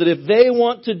it so that if they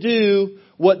want to do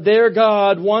what their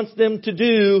God wants them to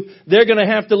do, they're going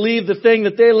to have to leave the thing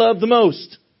that they love the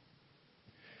most.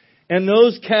 And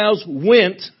those cows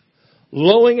went,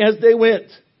 lowing as they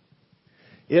went.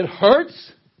 It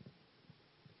hurts.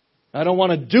 I don't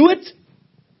want to do it.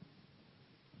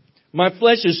 My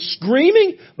flesh is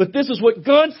screaming, but this is what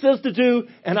God says to do,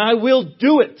 and I will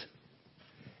do it.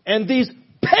 And these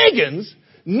pagans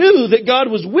knew that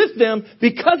God was with them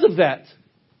because of that.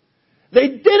 They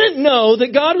didn't know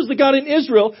that God was the God in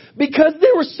Israel because they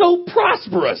were so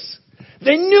prosperous.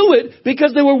 They knew it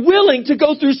because they were willing to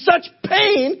go through such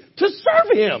pain to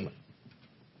serve Him.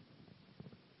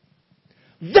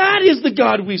 That is the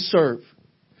God we serve.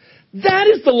 That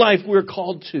is the life we're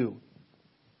called to.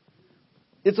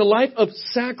 It's a life of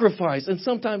sacrifice, and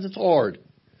sometimes it's hard.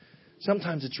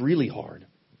 Sometimes it's really hard.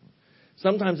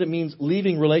 Sometimes it means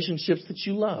leaving relationships that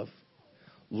you love,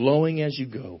 lowing as you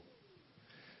go.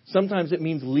 Sometimes it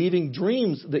means leaving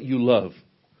dreams that you love,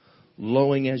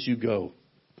 lowing as you go.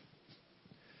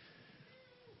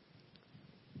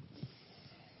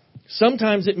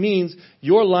 Sometimes it means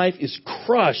your life is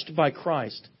crushed by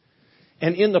Christ.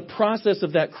 And in the process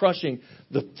of that crushing,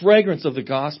 the fragrance of the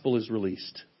gospel is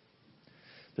released.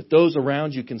 That those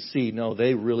around you can see, no,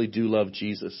 they really do love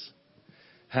Jesus.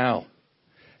 How?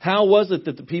 How was it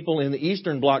that the people in the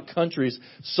Eastern Bloc countries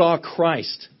saw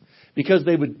Christ? Because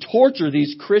they would torture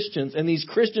these Christians, and these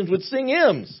Christians would sing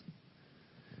hymns.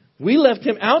 We left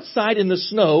him outside in the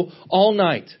snow all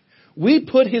night. We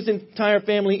put his entire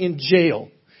family in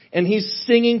jail, and he's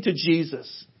singing to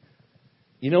Jesus.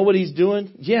 You know what he's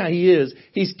doing? Yeah, he is.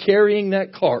 He's carrying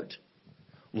that cart,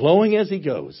 lowing as he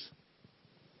goes.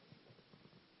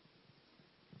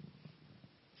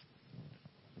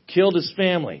 Killed his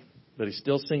family, but he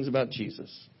still sings about Jesus.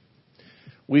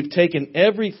 We've taken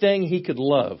everything he could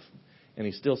love, and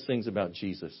he still sings about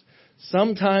Jesus.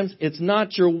 Sometimes it's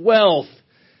not your wealth.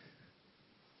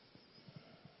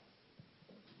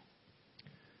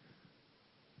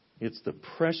 It's the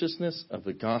preciousness of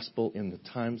the gospel in the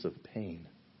times of pain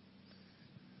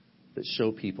that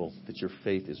show people that your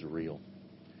faith is real.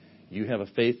 You have a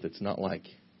faith that's not like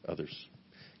others.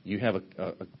 You have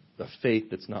a faith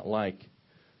that's not like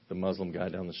the Muslim guy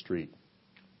down the street.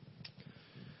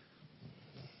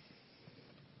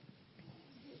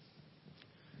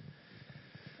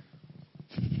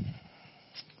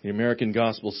 The American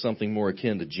gospel is something more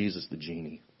akin to Jesus the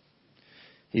genie.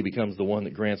 He becomes the one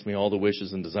that grants me all the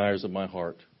wishes and desires of my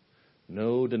heart.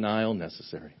 No denial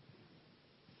necessary.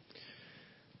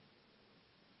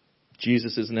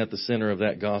 Jesus isn't at the center of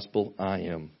that gospel. I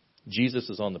am. Jesus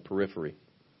is on the periphery.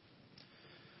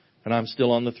 And I'm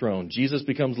still on the throne. Jesus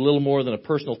becomes little more than a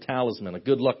personal talisman, a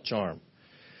good luck charm.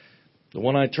 The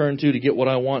one I turn to get what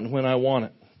I want and when I want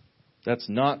it. That's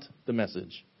not the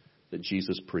message that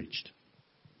Jesus preached.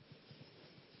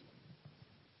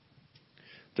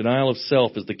 Denial of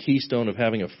self is the keystone of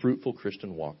having a fruitful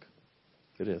Christian walk.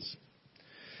 It is.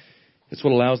 It's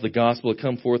what allows the gospel to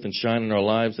come forth and shine in our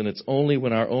lives, and it's only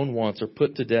when our own wants are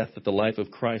put to death that the life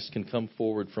of Christ can come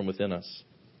forward from within us.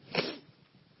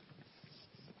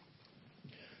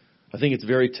 I think it's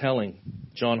very telling.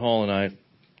 John Hall and I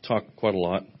talk quite a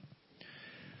lot.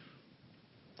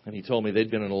 And he told me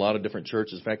they'd been in a lot of different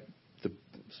churches. In fact,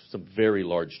 some very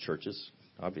large churches.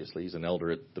 Obviously, he's an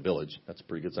elder at the Village. That's a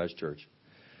pretty good-sized church.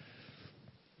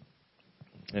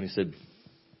 And he said,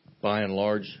 by and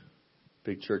large,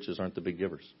 big churches aren't the big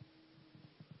givers.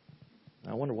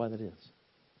 I wonder why that is.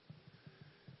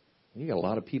 You got a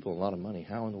lot of people, a lot of money.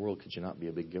 How in the world could you not be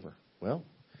a big giver? Well,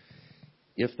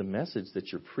 if the message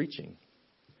that you're preaching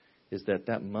is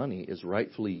that money is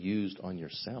rightfully used on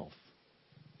yourself,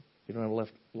 you don't have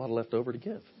a lot left over to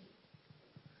give.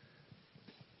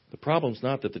 The problem's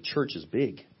not that the church is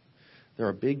big. There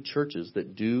are big churches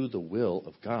that do the will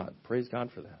of God. Praise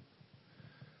God for that.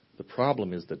 The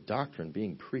problem is the doctrine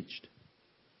being preached.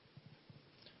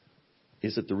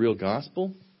 Is it the real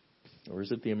gospel or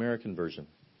is it the American version?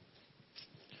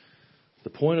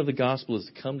 The point of the gospel is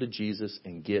to come to Jesus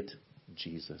and get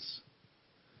Jesus.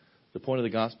 The point of the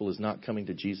gospel is not coming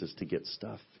to Jesus to get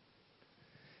stuff.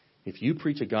 If you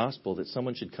preach a gospel that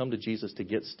someone should come to Jesus to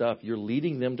get stuff, you're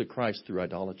leading them to Christ through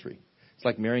idolatry. It's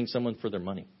like marrying someone for their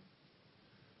money.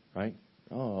 Right?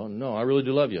 Oh, no, I really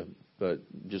do love you. But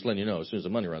just letting you know, as soon as the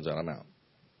money runs out, I'm out.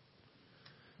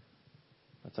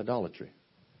 That's idolatry.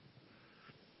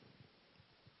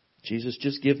 Jesus,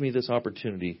 just give me this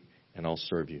opportunity and I'll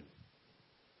serve you.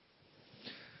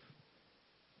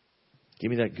 Give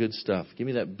me that good stuff. Give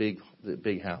me that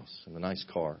big house and the nice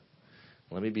car.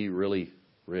 Let me be really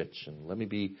rich and let me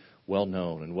be well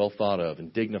known and well thought of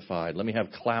and dignified. Let me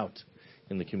have clout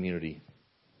in the community.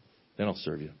 Then I'll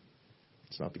serve you.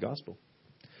 It's not the gospel.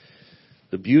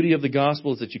 The beauty of the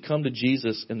gospel is that you come to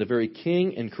Jesus, and the very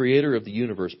King and Creator of the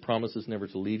universe promises never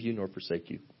to leave you nor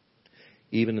forsake you,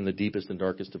 even in the deepest and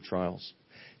darkest of trials.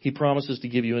 He promises to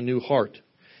give you a new heart.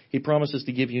 He promises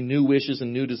to give you new wishes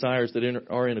and new desires that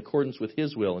are in accordance with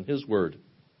His will and His word.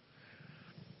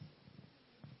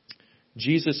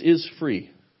 Jesus is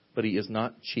free, but He is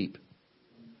not cheap.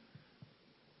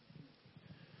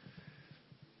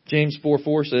 James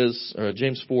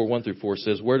 4:1-4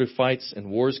 says, where do fights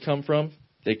and wars come from?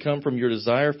 They come from your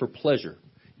desire for pleasure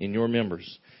in your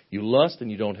members. You lust and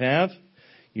you don't have.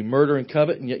 You murder and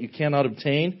covet and yet you cannot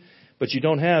obtain. But you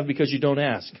don't have because you don't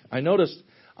ask. I noticed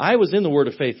I was in the Word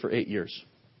of Faith for 8 years.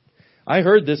 I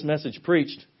heard this message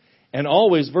preached and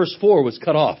always verse 4 was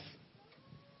cut off.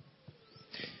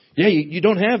 Yeah, you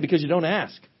don't have because you don't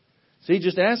ask. See,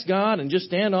 just ask God and just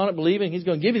stand on it believing He's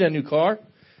going to give you that new car.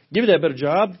 Give you that better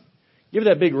job. Give you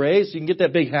that big raise so you can get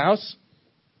that big house.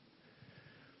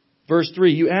 Verse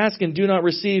 3, you ask and do not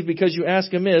receive because you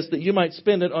ask amiss that you might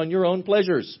spend it on your own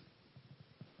pleasures.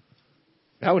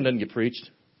 That one doesn't get preached.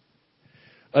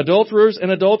 Adulterers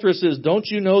and adulteresses, don't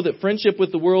you know that friendship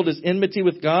with the world is enmity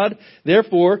with God?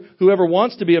 Therefore, whoever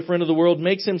wants to be a friend of the world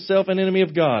makes himself an enemy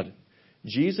of God.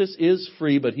 Jesus is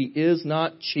free, but He is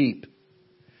not cheap.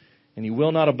 And He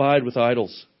will not abide with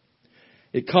idols.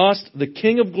 It cost the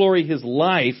King of Glory His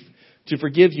life to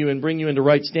forgive you and bring you into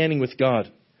right standing with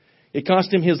God. It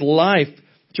cost Him His life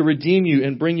to redeem you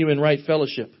and bring you in right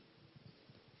fellowship.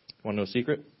 Want to know a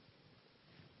secret?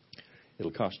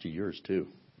 It'll cost you yours too.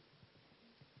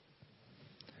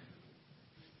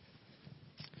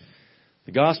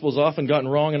 The gospel is often gotten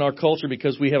wrong in our culture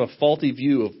because we have a faulty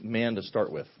view of man to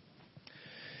start with.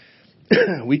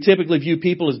 We typically view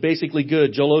people as basically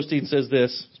good. Joel Osteen says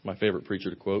this. It's my favorite preacher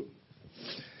to quote.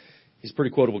 He's a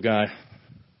pretty quotable guy.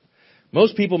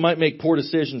 Most people might make poor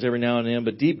decisions every now and then,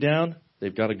 but deep down,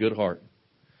 they've got a good heart.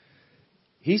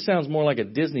 He sounds more like a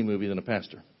Disney movie than a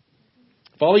pastor.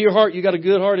 Follow your heart. You got a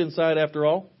good heart inside after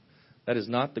all. That is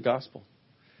not the gospel.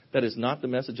 That is not the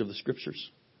message of the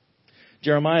Scriptures.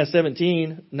 Jeremiah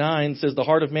 17:9 says the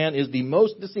heart of man is the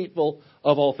most deceitful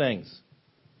of all things.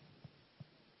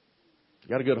 You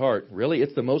got a good heart. Really?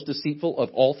 It's the most deceitful of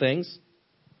all things?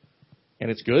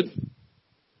 And it's good?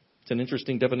 It's an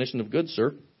interesting definition of good,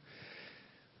 sir.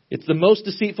 It's the most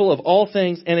deceitful of all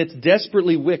things, and it's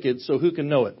desperately wicked, so who can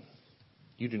know it?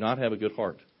 You do not have a good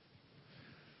heart.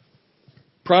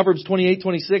 Proverbs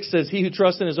 28:26 says, he who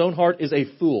trusts in his own heart is a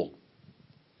fool.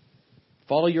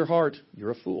 Follow your heart,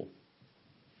 you're a fool.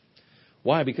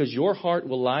 Why? Because your heart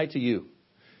will lie to you.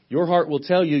 Your heart will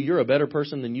tell you you're a better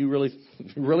person than you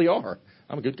really are.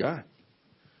 I'm a good guy.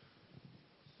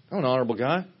 I'm an honorable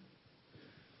guy.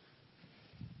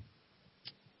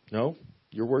 No,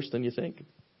 you're worse than you think.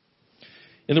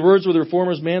 In the words of the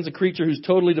Reformers, man's a creature who's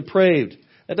totally depraved.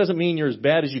 That doesn't mean you're as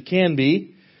bad as you can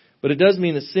be, but it does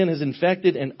mean that sin has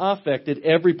infected and affected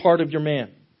every part of your man,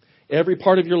 every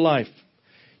part of your life.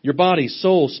 Your body,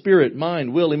 soul, spirit,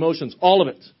 mind, will, emotions, all of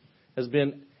it has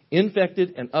been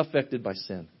infected and affected by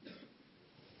sin.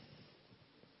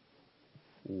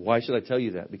 Why should I tell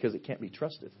you that? Because it can't be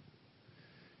trusted.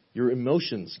 Your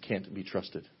emotions can't be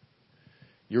trusted.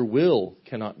 Your will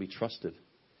cannot be trusted.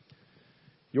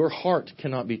 Your heart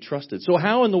cannot be trusted. So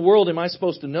how in the world am I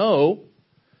supposed to know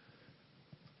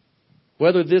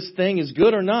whether this thing is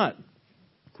good or not?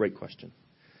 Great question.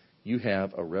 You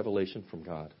have a revelation from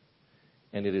God,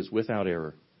 and it is without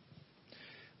error.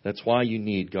 That's why you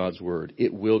need God's Word.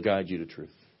 It will guide you to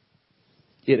truth.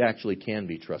 It actually can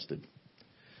be trusted.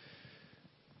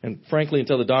 And frankly,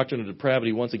 until the doctrine of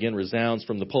depravity once again resounds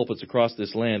from the pulpits across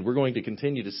this land, we're going to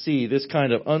continue to see this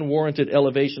kind of unwarranted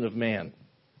elevation of man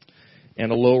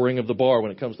and a lowering of the bar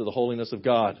when it comes to the holiness of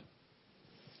God.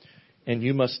 And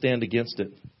you must stand against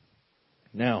it.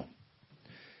 Now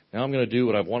I'm going to do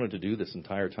what I've wanted to do this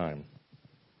entire time.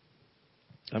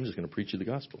 I'm just going to preach you the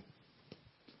gospel.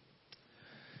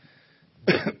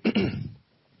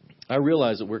 I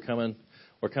realize that we're coming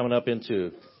up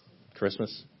into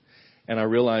Christmas, and I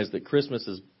realize that Christmas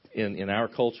is in our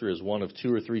culture is one of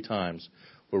 2 or 3 times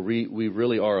where we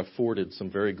really are afforded some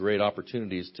very great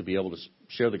opportunities to be able to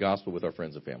share the gospel with our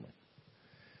friends and family.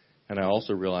 And I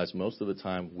also realize most of the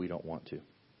time we don't want to.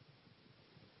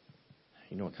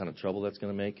 You know what kind of trouble that's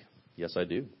going to make? Yes, I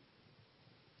do.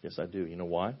 Yes, I do. You know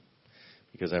why?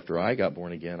 Because after I got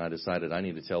born again, I decided I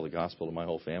need to tell the gospel to my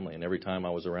whole family. And every time I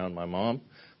was around my mom,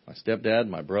 my stepdad,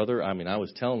 my brother, I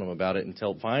was telling them about it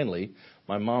until finally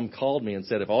my mom called me and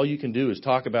said, if all you can do is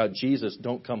talk about Jesus,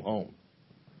 don't come home.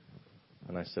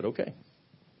 And I said, okay.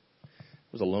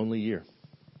 It was a lonely year.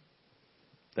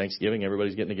 Thanksgiving,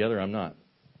 everybody's getting together. I'm not.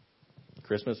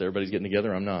 Christmas, everybody's getting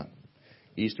together. I'm not.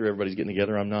 Easter, everybody's getting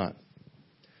together. I'm not.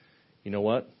 You know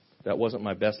what? That wasn't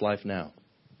my best life now.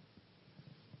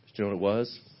 Do you know what it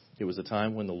was? It was a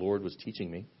time when the Lord was teaching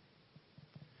me.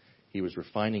 He was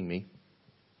refining me.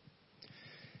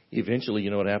 Eventually,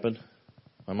 you know what happened?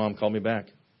 My mom called me back.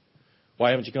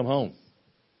 Why haven't you come home?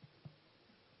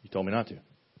 You told me not to.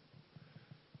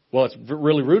 Well, it's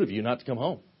really rude of you not to come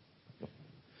home.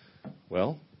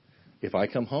 Well, if I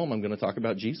come home, I'm going to talk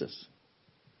about Jesus.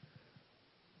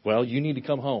 Well, you need to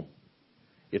come home.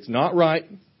 It's not right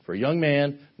for a young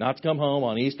man not to come home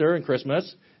on Easter and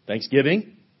Christmas,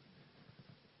 Thanksgiving.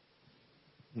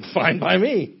 Fine by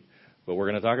me. But we're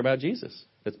going to talk about Jesus.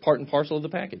 It's part and parcel of the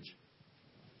package.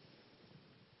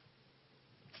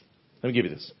 Let me give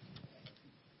you this.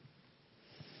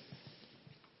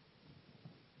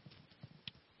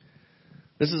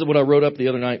 This is what I wrote up the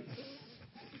other night,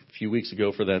 a few weeks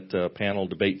ago for that panel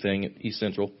debate thing at East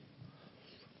Central.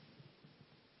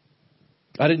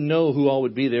 I didn't know who all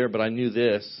would be there, but I knew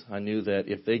this. I knew that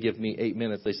if they give me 8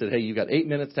 minutes, they said, hey, you got 8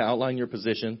 minutes to outline your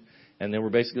position, and then we're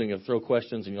basically going to throw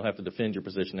questions, and you'll have to defend your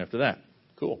position after that.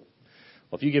 Cool.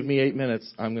 Well, if you give me 8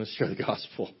 minutes, I'm going to share the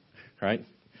gospel, right?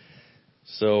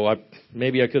 So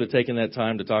maybe I could have taken that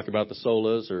time to talk about the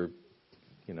solas or,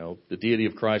 the deity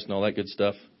of Christ and all that good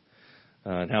stuff.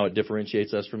 And how it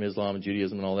differentiates us from Islam and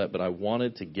Judaism and all that, but I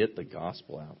wanted to get the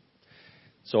gospel out.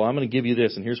 So I'm going to give you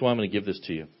this, and here's why I'm going to give this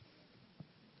to you.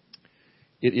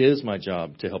 It is my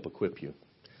job to help equip you.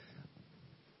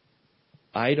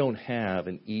 I don't have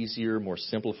an easier, more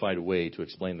simplified way to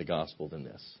explain the gospel than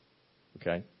this.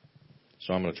 Okay?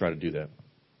 So I'm going to try to do that.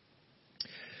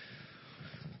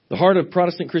 The heart of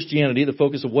Protestant Christianity, the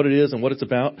focus of what it is and what it's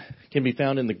about, can be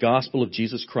found in the gospel of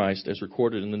Jesus Christ as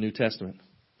recorded in the New Testament.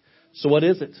 So what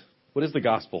is it? What is the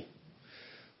gospel?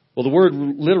 Well, the word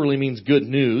literally means good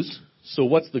news. So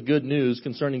what's the good news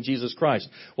concerning Jesus Christ?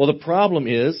 Well, the problem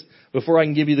is, before I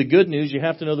can give you the good news, you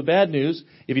have to know the bad news.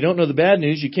 If you don't know the bad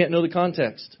news, you can't know the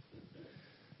context.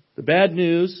 The bad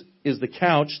news is the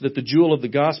couch that the jewel of the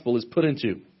gospel is put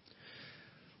into.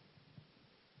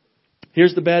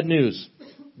 Here's the bad news.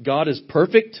 God is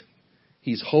perfect,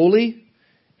 He's holy,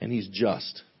 and He's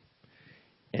just.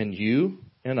 And you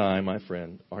and I, my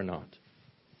friend, are not.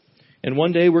 And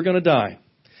one day we're going to die.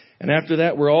 And after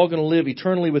that, we're all going to live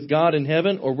eternally with God in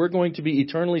heaven, or we're going to be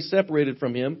eternally separated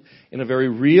from Him in a very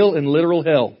real and literal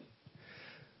hell.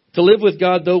 To live with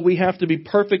God, though, we have to be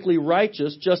perfectly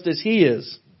righteous just as He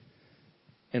is.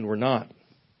 And we're not.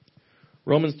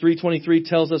 Romans 3:23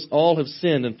 tells us all have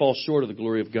sinned and fall short of the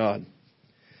glory of God.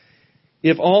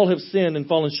 If all have sinned and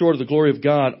fallen short of the glory of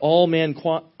God, all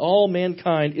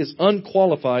mankind is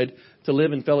unqualified to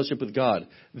live in fellowship with God.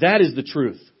 That is the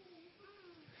truth.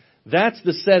 That's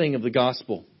the setting of the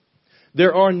gospel.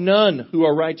 There are none who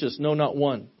are righteous, no, not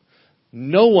one.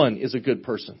 No one is a good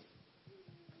person.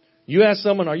 You ask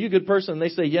someone, are you a good person? And they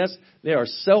say yes, they are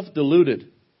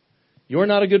self-deluded. You're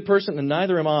not a good person, and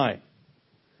neither am I.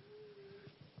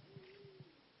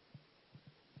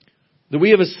 That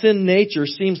we have a sin nature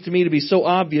seems to me to be so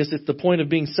obvious it's the point of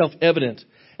being self-evident.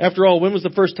 After all, when was the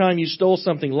first time you stole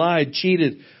something, lied,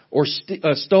 cheated, or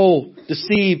stole,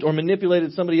 deceived, or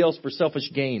manipulated somebody else for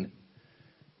selfish gain?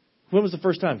 When was the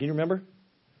first time? Can you remember?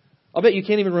 I'll bet you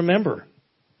can't even remember.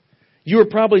 You were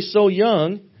probably so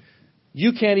young,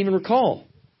 you can't even recall.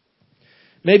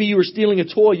 Maybe you were stealing a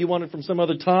toy you wanted from some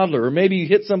other toddler, or maybe you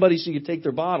hit somebody so you could take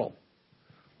their bottle.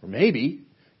 Or maybe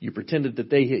you pretended that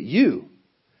they hit you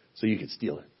so you could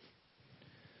steal it.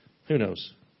 Who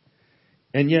knows?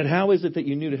 And yet, how is it that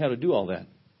you knew how to do all that?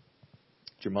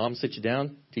 Did your mom sit you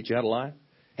down, teach you how to lie?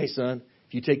 Hey, son,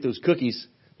 if you take those cookies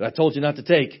that I told you not to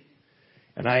take,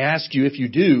 and I ask you if you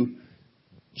do,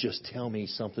 just tell me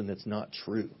something that's not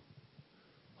true.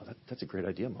 Well, that's a great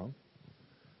idea, Mom.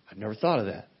 I've never thought of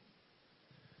that.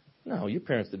 No, your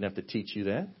parents didn't have to teach you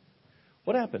that.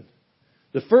 What happened?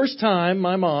 The first time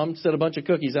my mom set a bunch of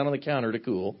cookies out on the counter to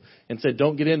cool and said,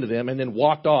 don't get into them, and then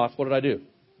walked off, what did I do?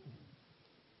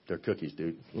 They're cookies,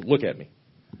 dude. Look at me.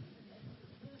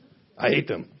 I ate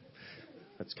them.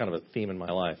 That's kind of a theme in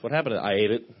my life. What happened? I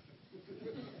ate it.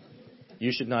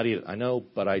 You should not eat it. I know,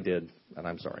 but I did, and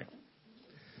I'm sorry.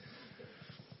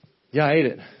 Yeah, I ate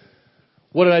it.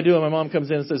 What did I do when my mom comes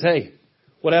in and says, hey,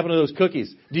 what happened to those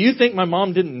cookies? Do you think my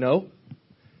mom didn't know?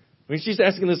 I mean, she's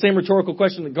asking the same rhetorical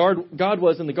question that God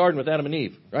was in the garden with Adam and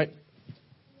Eve, right?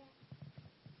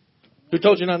 Who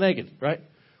told you not naked, right?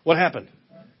 What happened?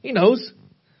 He knows.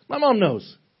 My mom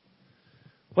knows.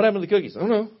 What happened to the cookies? I don't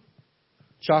know.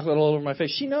 Chocolate all over my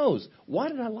face. She knows. Why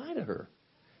did I lie to her?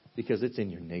 Because it's in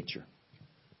your nature.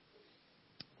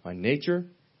 My nature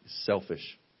is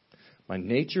selfish. My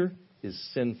nature is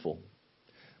sinful.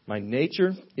 My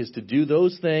nature is to do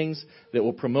those things that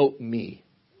will promote me.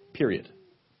 Period.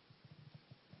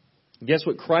 Guess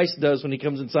what Christ does when He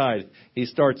comes inside? He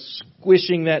starts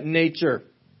squishing that nature.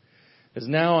 Because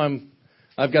now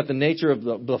I've got the nature of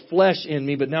the flesh in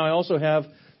me, but now I also have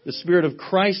the Spirit of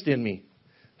Christ in me.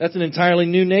 That's an entirely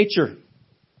new nature.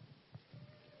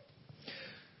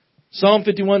 Psalm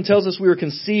 51 tells us we were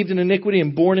conceived in iniquity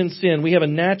and born in sin. We have a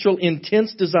natural,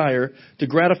 intense desire to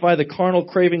gratify the carnal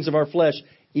cravings of our flesh,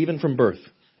 even from birth.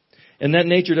 And that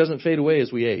nature doesn't fade away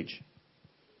as we age.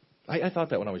 I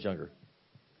thought that when I was younger.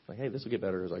 Like, hey, this will get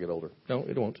better as I get older. No,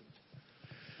 it won't.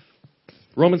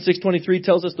 Romans 6:23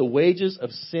 tells us the wages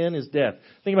of sin is death.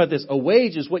 Think about this. A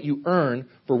wage is what you earn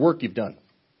for work you've done.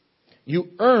 You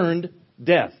earned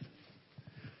death.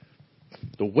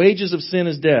 The wages of sin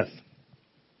is death.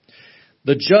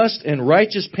 The just and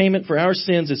righteous payment for our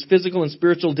sins is physical and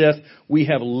spiritual death. We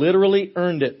have literally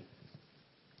earned it.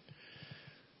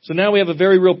 So now we have a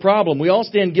very real problem. We all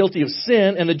stand guilty of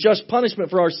sin, and the just punishment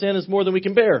for our sin is more than we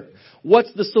can bear.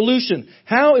 What's the solution?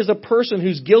 How is a person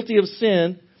who's guilty of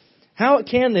sin, how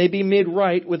can they be made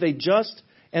right with a just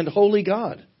and holy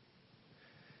God?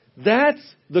 That's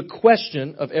the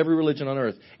question of every religion on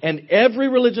earth. And every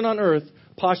religion on earth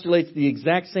postulates the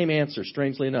exact same answer,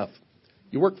 strangely enough.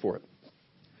 You work for it.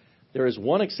 There is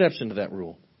one exception to that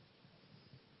rule.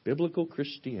 Biblical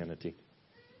Christianity.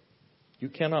 You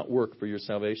cannot work for your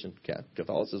salvation.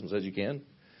 Catholicism says you can.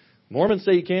 Mormons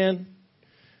say you can.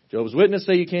 Jehovah's Witnesses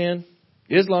say you can.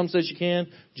 Islam says you can.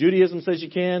 Judaism says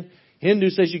you can. Hindu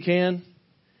says you can.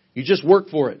 You just work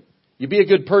for it. You be a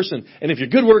good person. And if your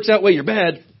good works outweigh your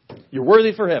bad, you're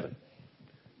worthy for heaven.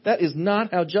 That is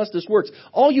not how justice works.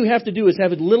 All you have to do is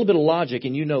have a little bit of logic,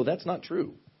 and you know that's not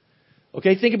true.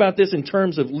 Okay, think about this in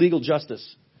terms of legal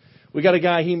justice. We got a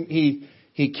guy, he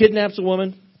kidnaps a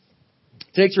woman,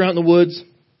 takes her out in the woods,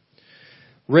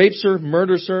 rapes her,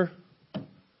 murders her,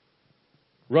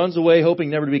 runs away hoping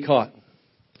never to be caught.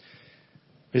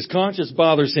 His conscience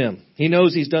bothers him. He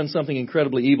knows he's done something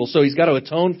incredibly evil, so he's got to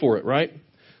atone for it, right?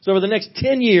 So over the next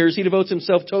 10 years, he devotes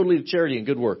himself totally to charity and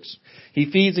good works.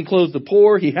 He feeds and clothes the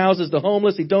poor. He houses the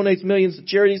homeless. He donates millions to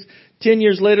charities. 10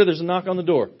 years later, there's a knock on the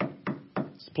door.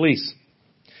 It's the police.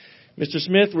 Mr.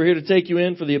 Smith, we're here to take you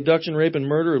in for the abduction, rape, and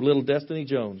murder of little Destiny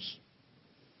Jones.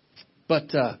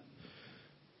 But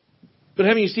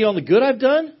haven't you seen all the good I've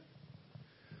done?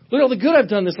 Look at all the good I've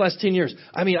done this last 10 years.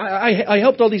 I mean, I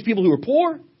helped all these people who were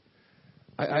poor.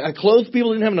 I clothed people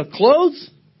who didn't have enough clothes.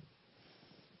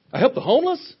 I helped the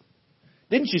homeless.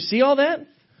 Didn't you see all that?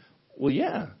 Well,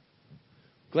 yeah.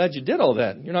 Glad you did all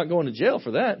that. You're not going to jail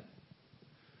for that.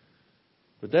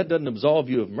 But that doesn't absolve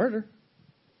you of murder.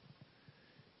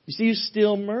 You see, you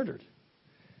still murdered.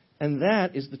 And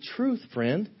that is the truth,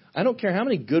 friend. I don't care how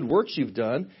many good works you've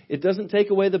done. It doesn't take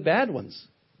away the bad ones.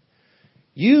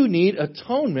 You need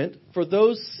atonement for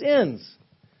those sins.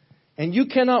 And you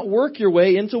cannot work your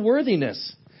way into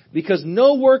worthiness. Because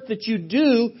no work that you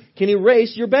do can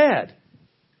erase your bad.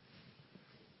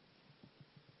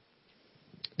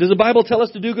 Does the Bible tell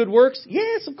us to do good works?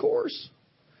 Yes, of course.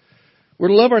 We're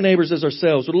to love our neighbors as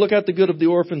ourselves. We're to look out the good of the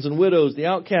orphans and widows, the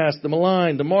outcast, the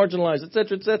maligned, the marginalized,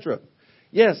 etc., etc.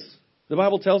 Yes, the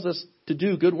Bible tells us to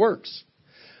do good works.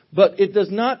 But it does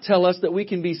not tell us that we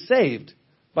can be saved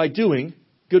by doing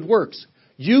good works.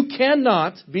 You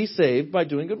cannot be saved by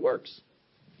doing good works.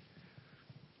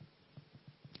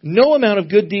 No amount of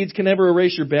good deeds can ever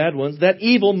erase your bad ones. That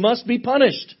evil must be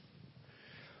punished.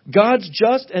 God's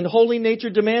just and holy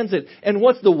nature demands it. And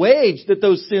what's the wage that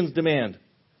those sins demand?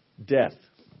 Death.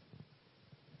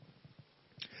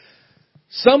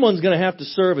 Someone's going to have to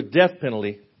serve a death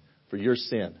penalty for your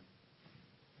sin.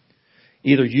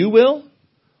 Either you will,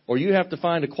 or you have to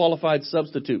find a qualified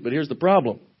substitute. But here's the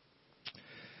problem.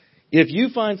 If you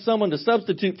find someone to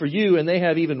substitute for you and they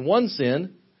have even one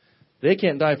sin, they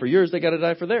can't die for yours, they got to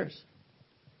die for theirs.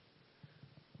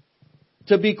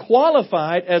 to be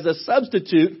qualified as a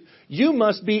substitute, you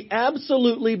must be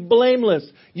absolutely blameless.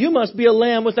 You must be a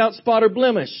lamb without spot or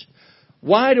blemish.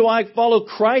 Why do I follow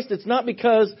Christ? It's not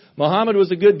because Muhammad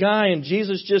was a good guy and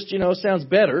Jesus just, sounds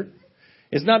better.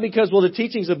 It's not because, the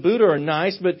teachings of Buddha are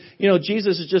nice, but,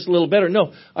 Jesus is just a little better.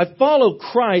 No, I follow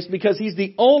Christ because He's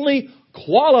the only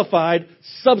qualified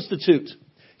substitute.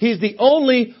 He's the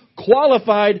only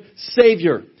qualified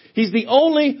Savior. He's the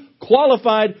only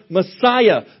qualified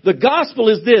Messiah. The gospel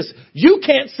is this: you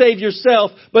can't save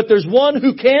yourself, but there's one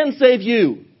who can save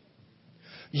you.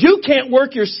 You can't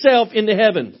work yourself into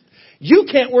heaven. You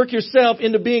can't work yourself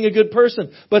into being a good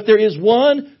person, but there is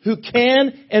one who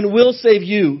can and will save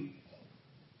you.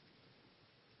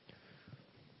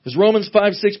 As Romans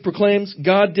 5:6 proclaims,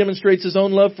 God demonstrates His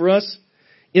own love for us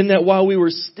in that while we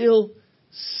were still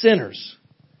sinners,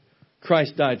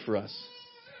 Christ died for us.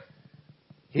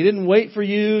 He didn't wait for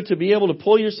you to be able to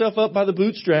pull yourself up by the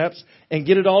bootstraps and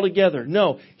get it all together.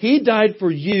 No, He died for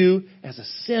you as a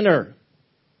sinner.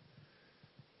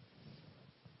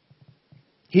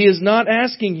 He is not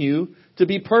asking you to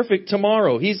be perfect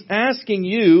tomorrow. He's asking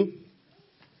you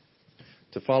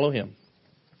to follow Him.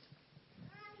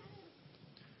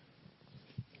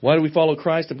 Why do we follow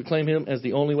Christ and proclaim Him as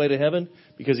the only way to heaven?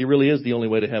 Because He really is the only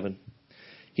way to heaven.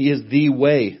 He is the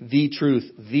way, the truth,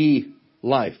 the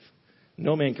life.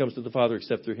 No man comes to the Father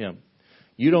except through Him.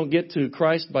 You don't get to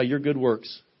Christ by your good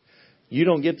works. You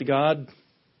don't get to God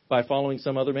by following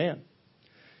some other man.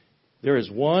 There is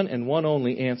one and one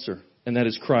only answer, and that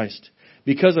is Christ.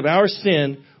 Because of our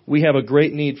sin, we have a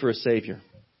great need for a Savior.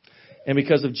 And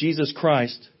because of Jesus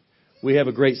Christ, we have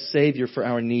a great Savior for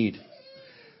our need.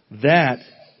 That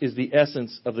is the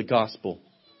essence of the gospel.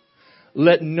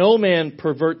 Let no man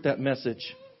pervert that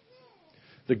message.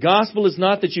 The gospel is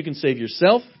not that you can save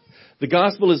yourself. The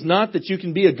gospel is not that you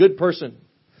can be a good person.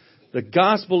 The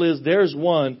gospel is there's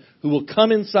one who will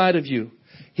come inside of you.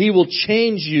 He will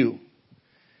change you.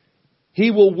 He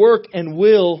will work and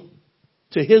will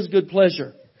to His good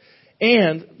pleasure.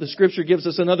 And the Scripture gives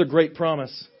us another great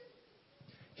promise.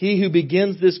 He who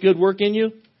begins this good work in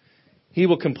you, He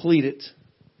will complete it.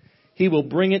 He will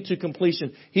bring it to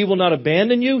completion. He will not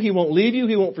abandon you. He won't leave you.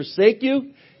 He won't forsake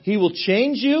you. He will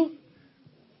change you.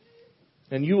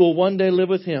 And you will one day live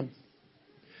with Him.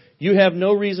 You have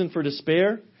no reason for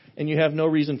despair, and you have no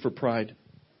reason for pride.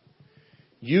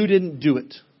 You didn't do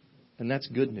it. And that's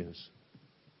good news.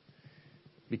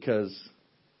 Because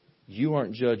you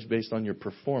aren't judged based on your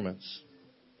performance.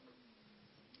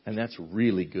 And that's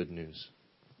really good news.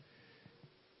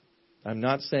 I'm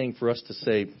not saying for us to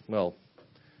say, well,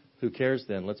 who cares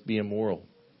then? Let's be immoral.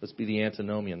 Let's be the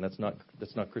antinomian. That's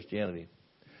not Christianity.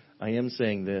 I am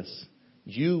saying this.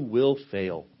 You will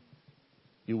fail.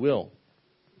 You will.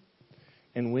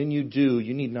 And when you do,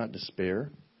 you need not despair.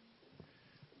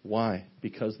 Why?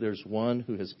 Because there's one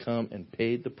who has come and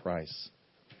paid the price.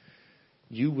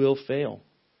 You will fail.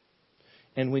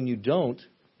 And when you don't,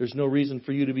 there's no reason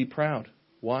for you to be proud.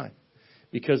 Why?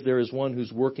 Because there is one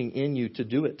who's working in you to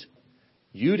do it.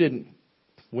 You didn't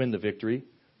win the victory.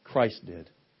 Christ did.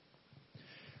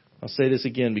 I'll say this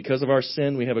again. Because of our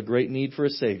sin, we have a great need for a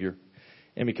Savior.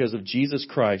 And because of Jesus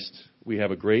Christ, we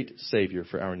have a great Savior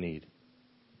for our need.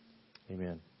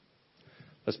 Amen.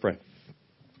 Let's pray.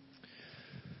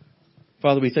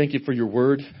 Father, we thank You for Your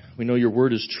Word. We know Your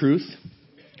Word is truth.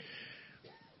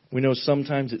 We know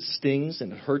sometimes it stings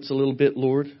and it hurts a little bit,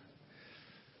 Lord.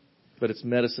 But it's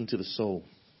medicine to the soul.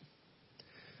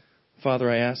 Father,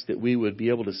 I ask that we would be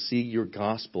able to see Your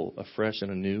gospel afresh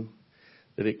and anew.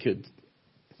 That it could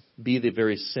be the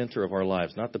very center of our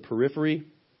lives. Not the periphery,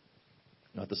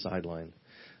 not the sideline.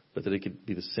 But that it could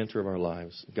be the center of our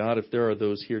lives. God, if there are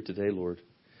those here today, Lord,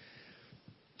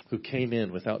 who came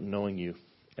in without knowing You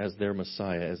as their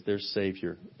Messiah, as their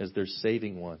Savior, as their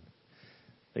saving one,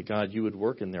 that God, You would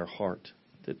work in their heart,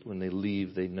 that when they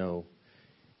leave, they know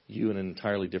You in an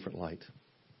entirely different light.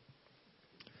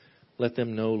 Let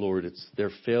them know, Lord, it's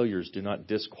their failures do not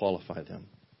disqualify them.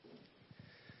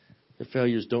 Their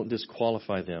failures don't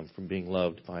disqualify them from being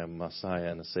loved by a Messiah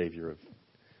and a Savior of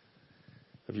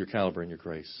Your caliber and Your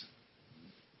grace.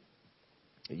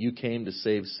 You came to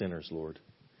save sinners, Lord.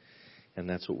 And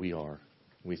that's what we are.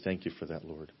 We thank You for that,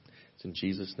 Lord. It's in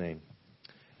Jesus' name.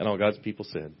 And all God's people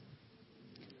said,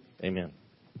 amen.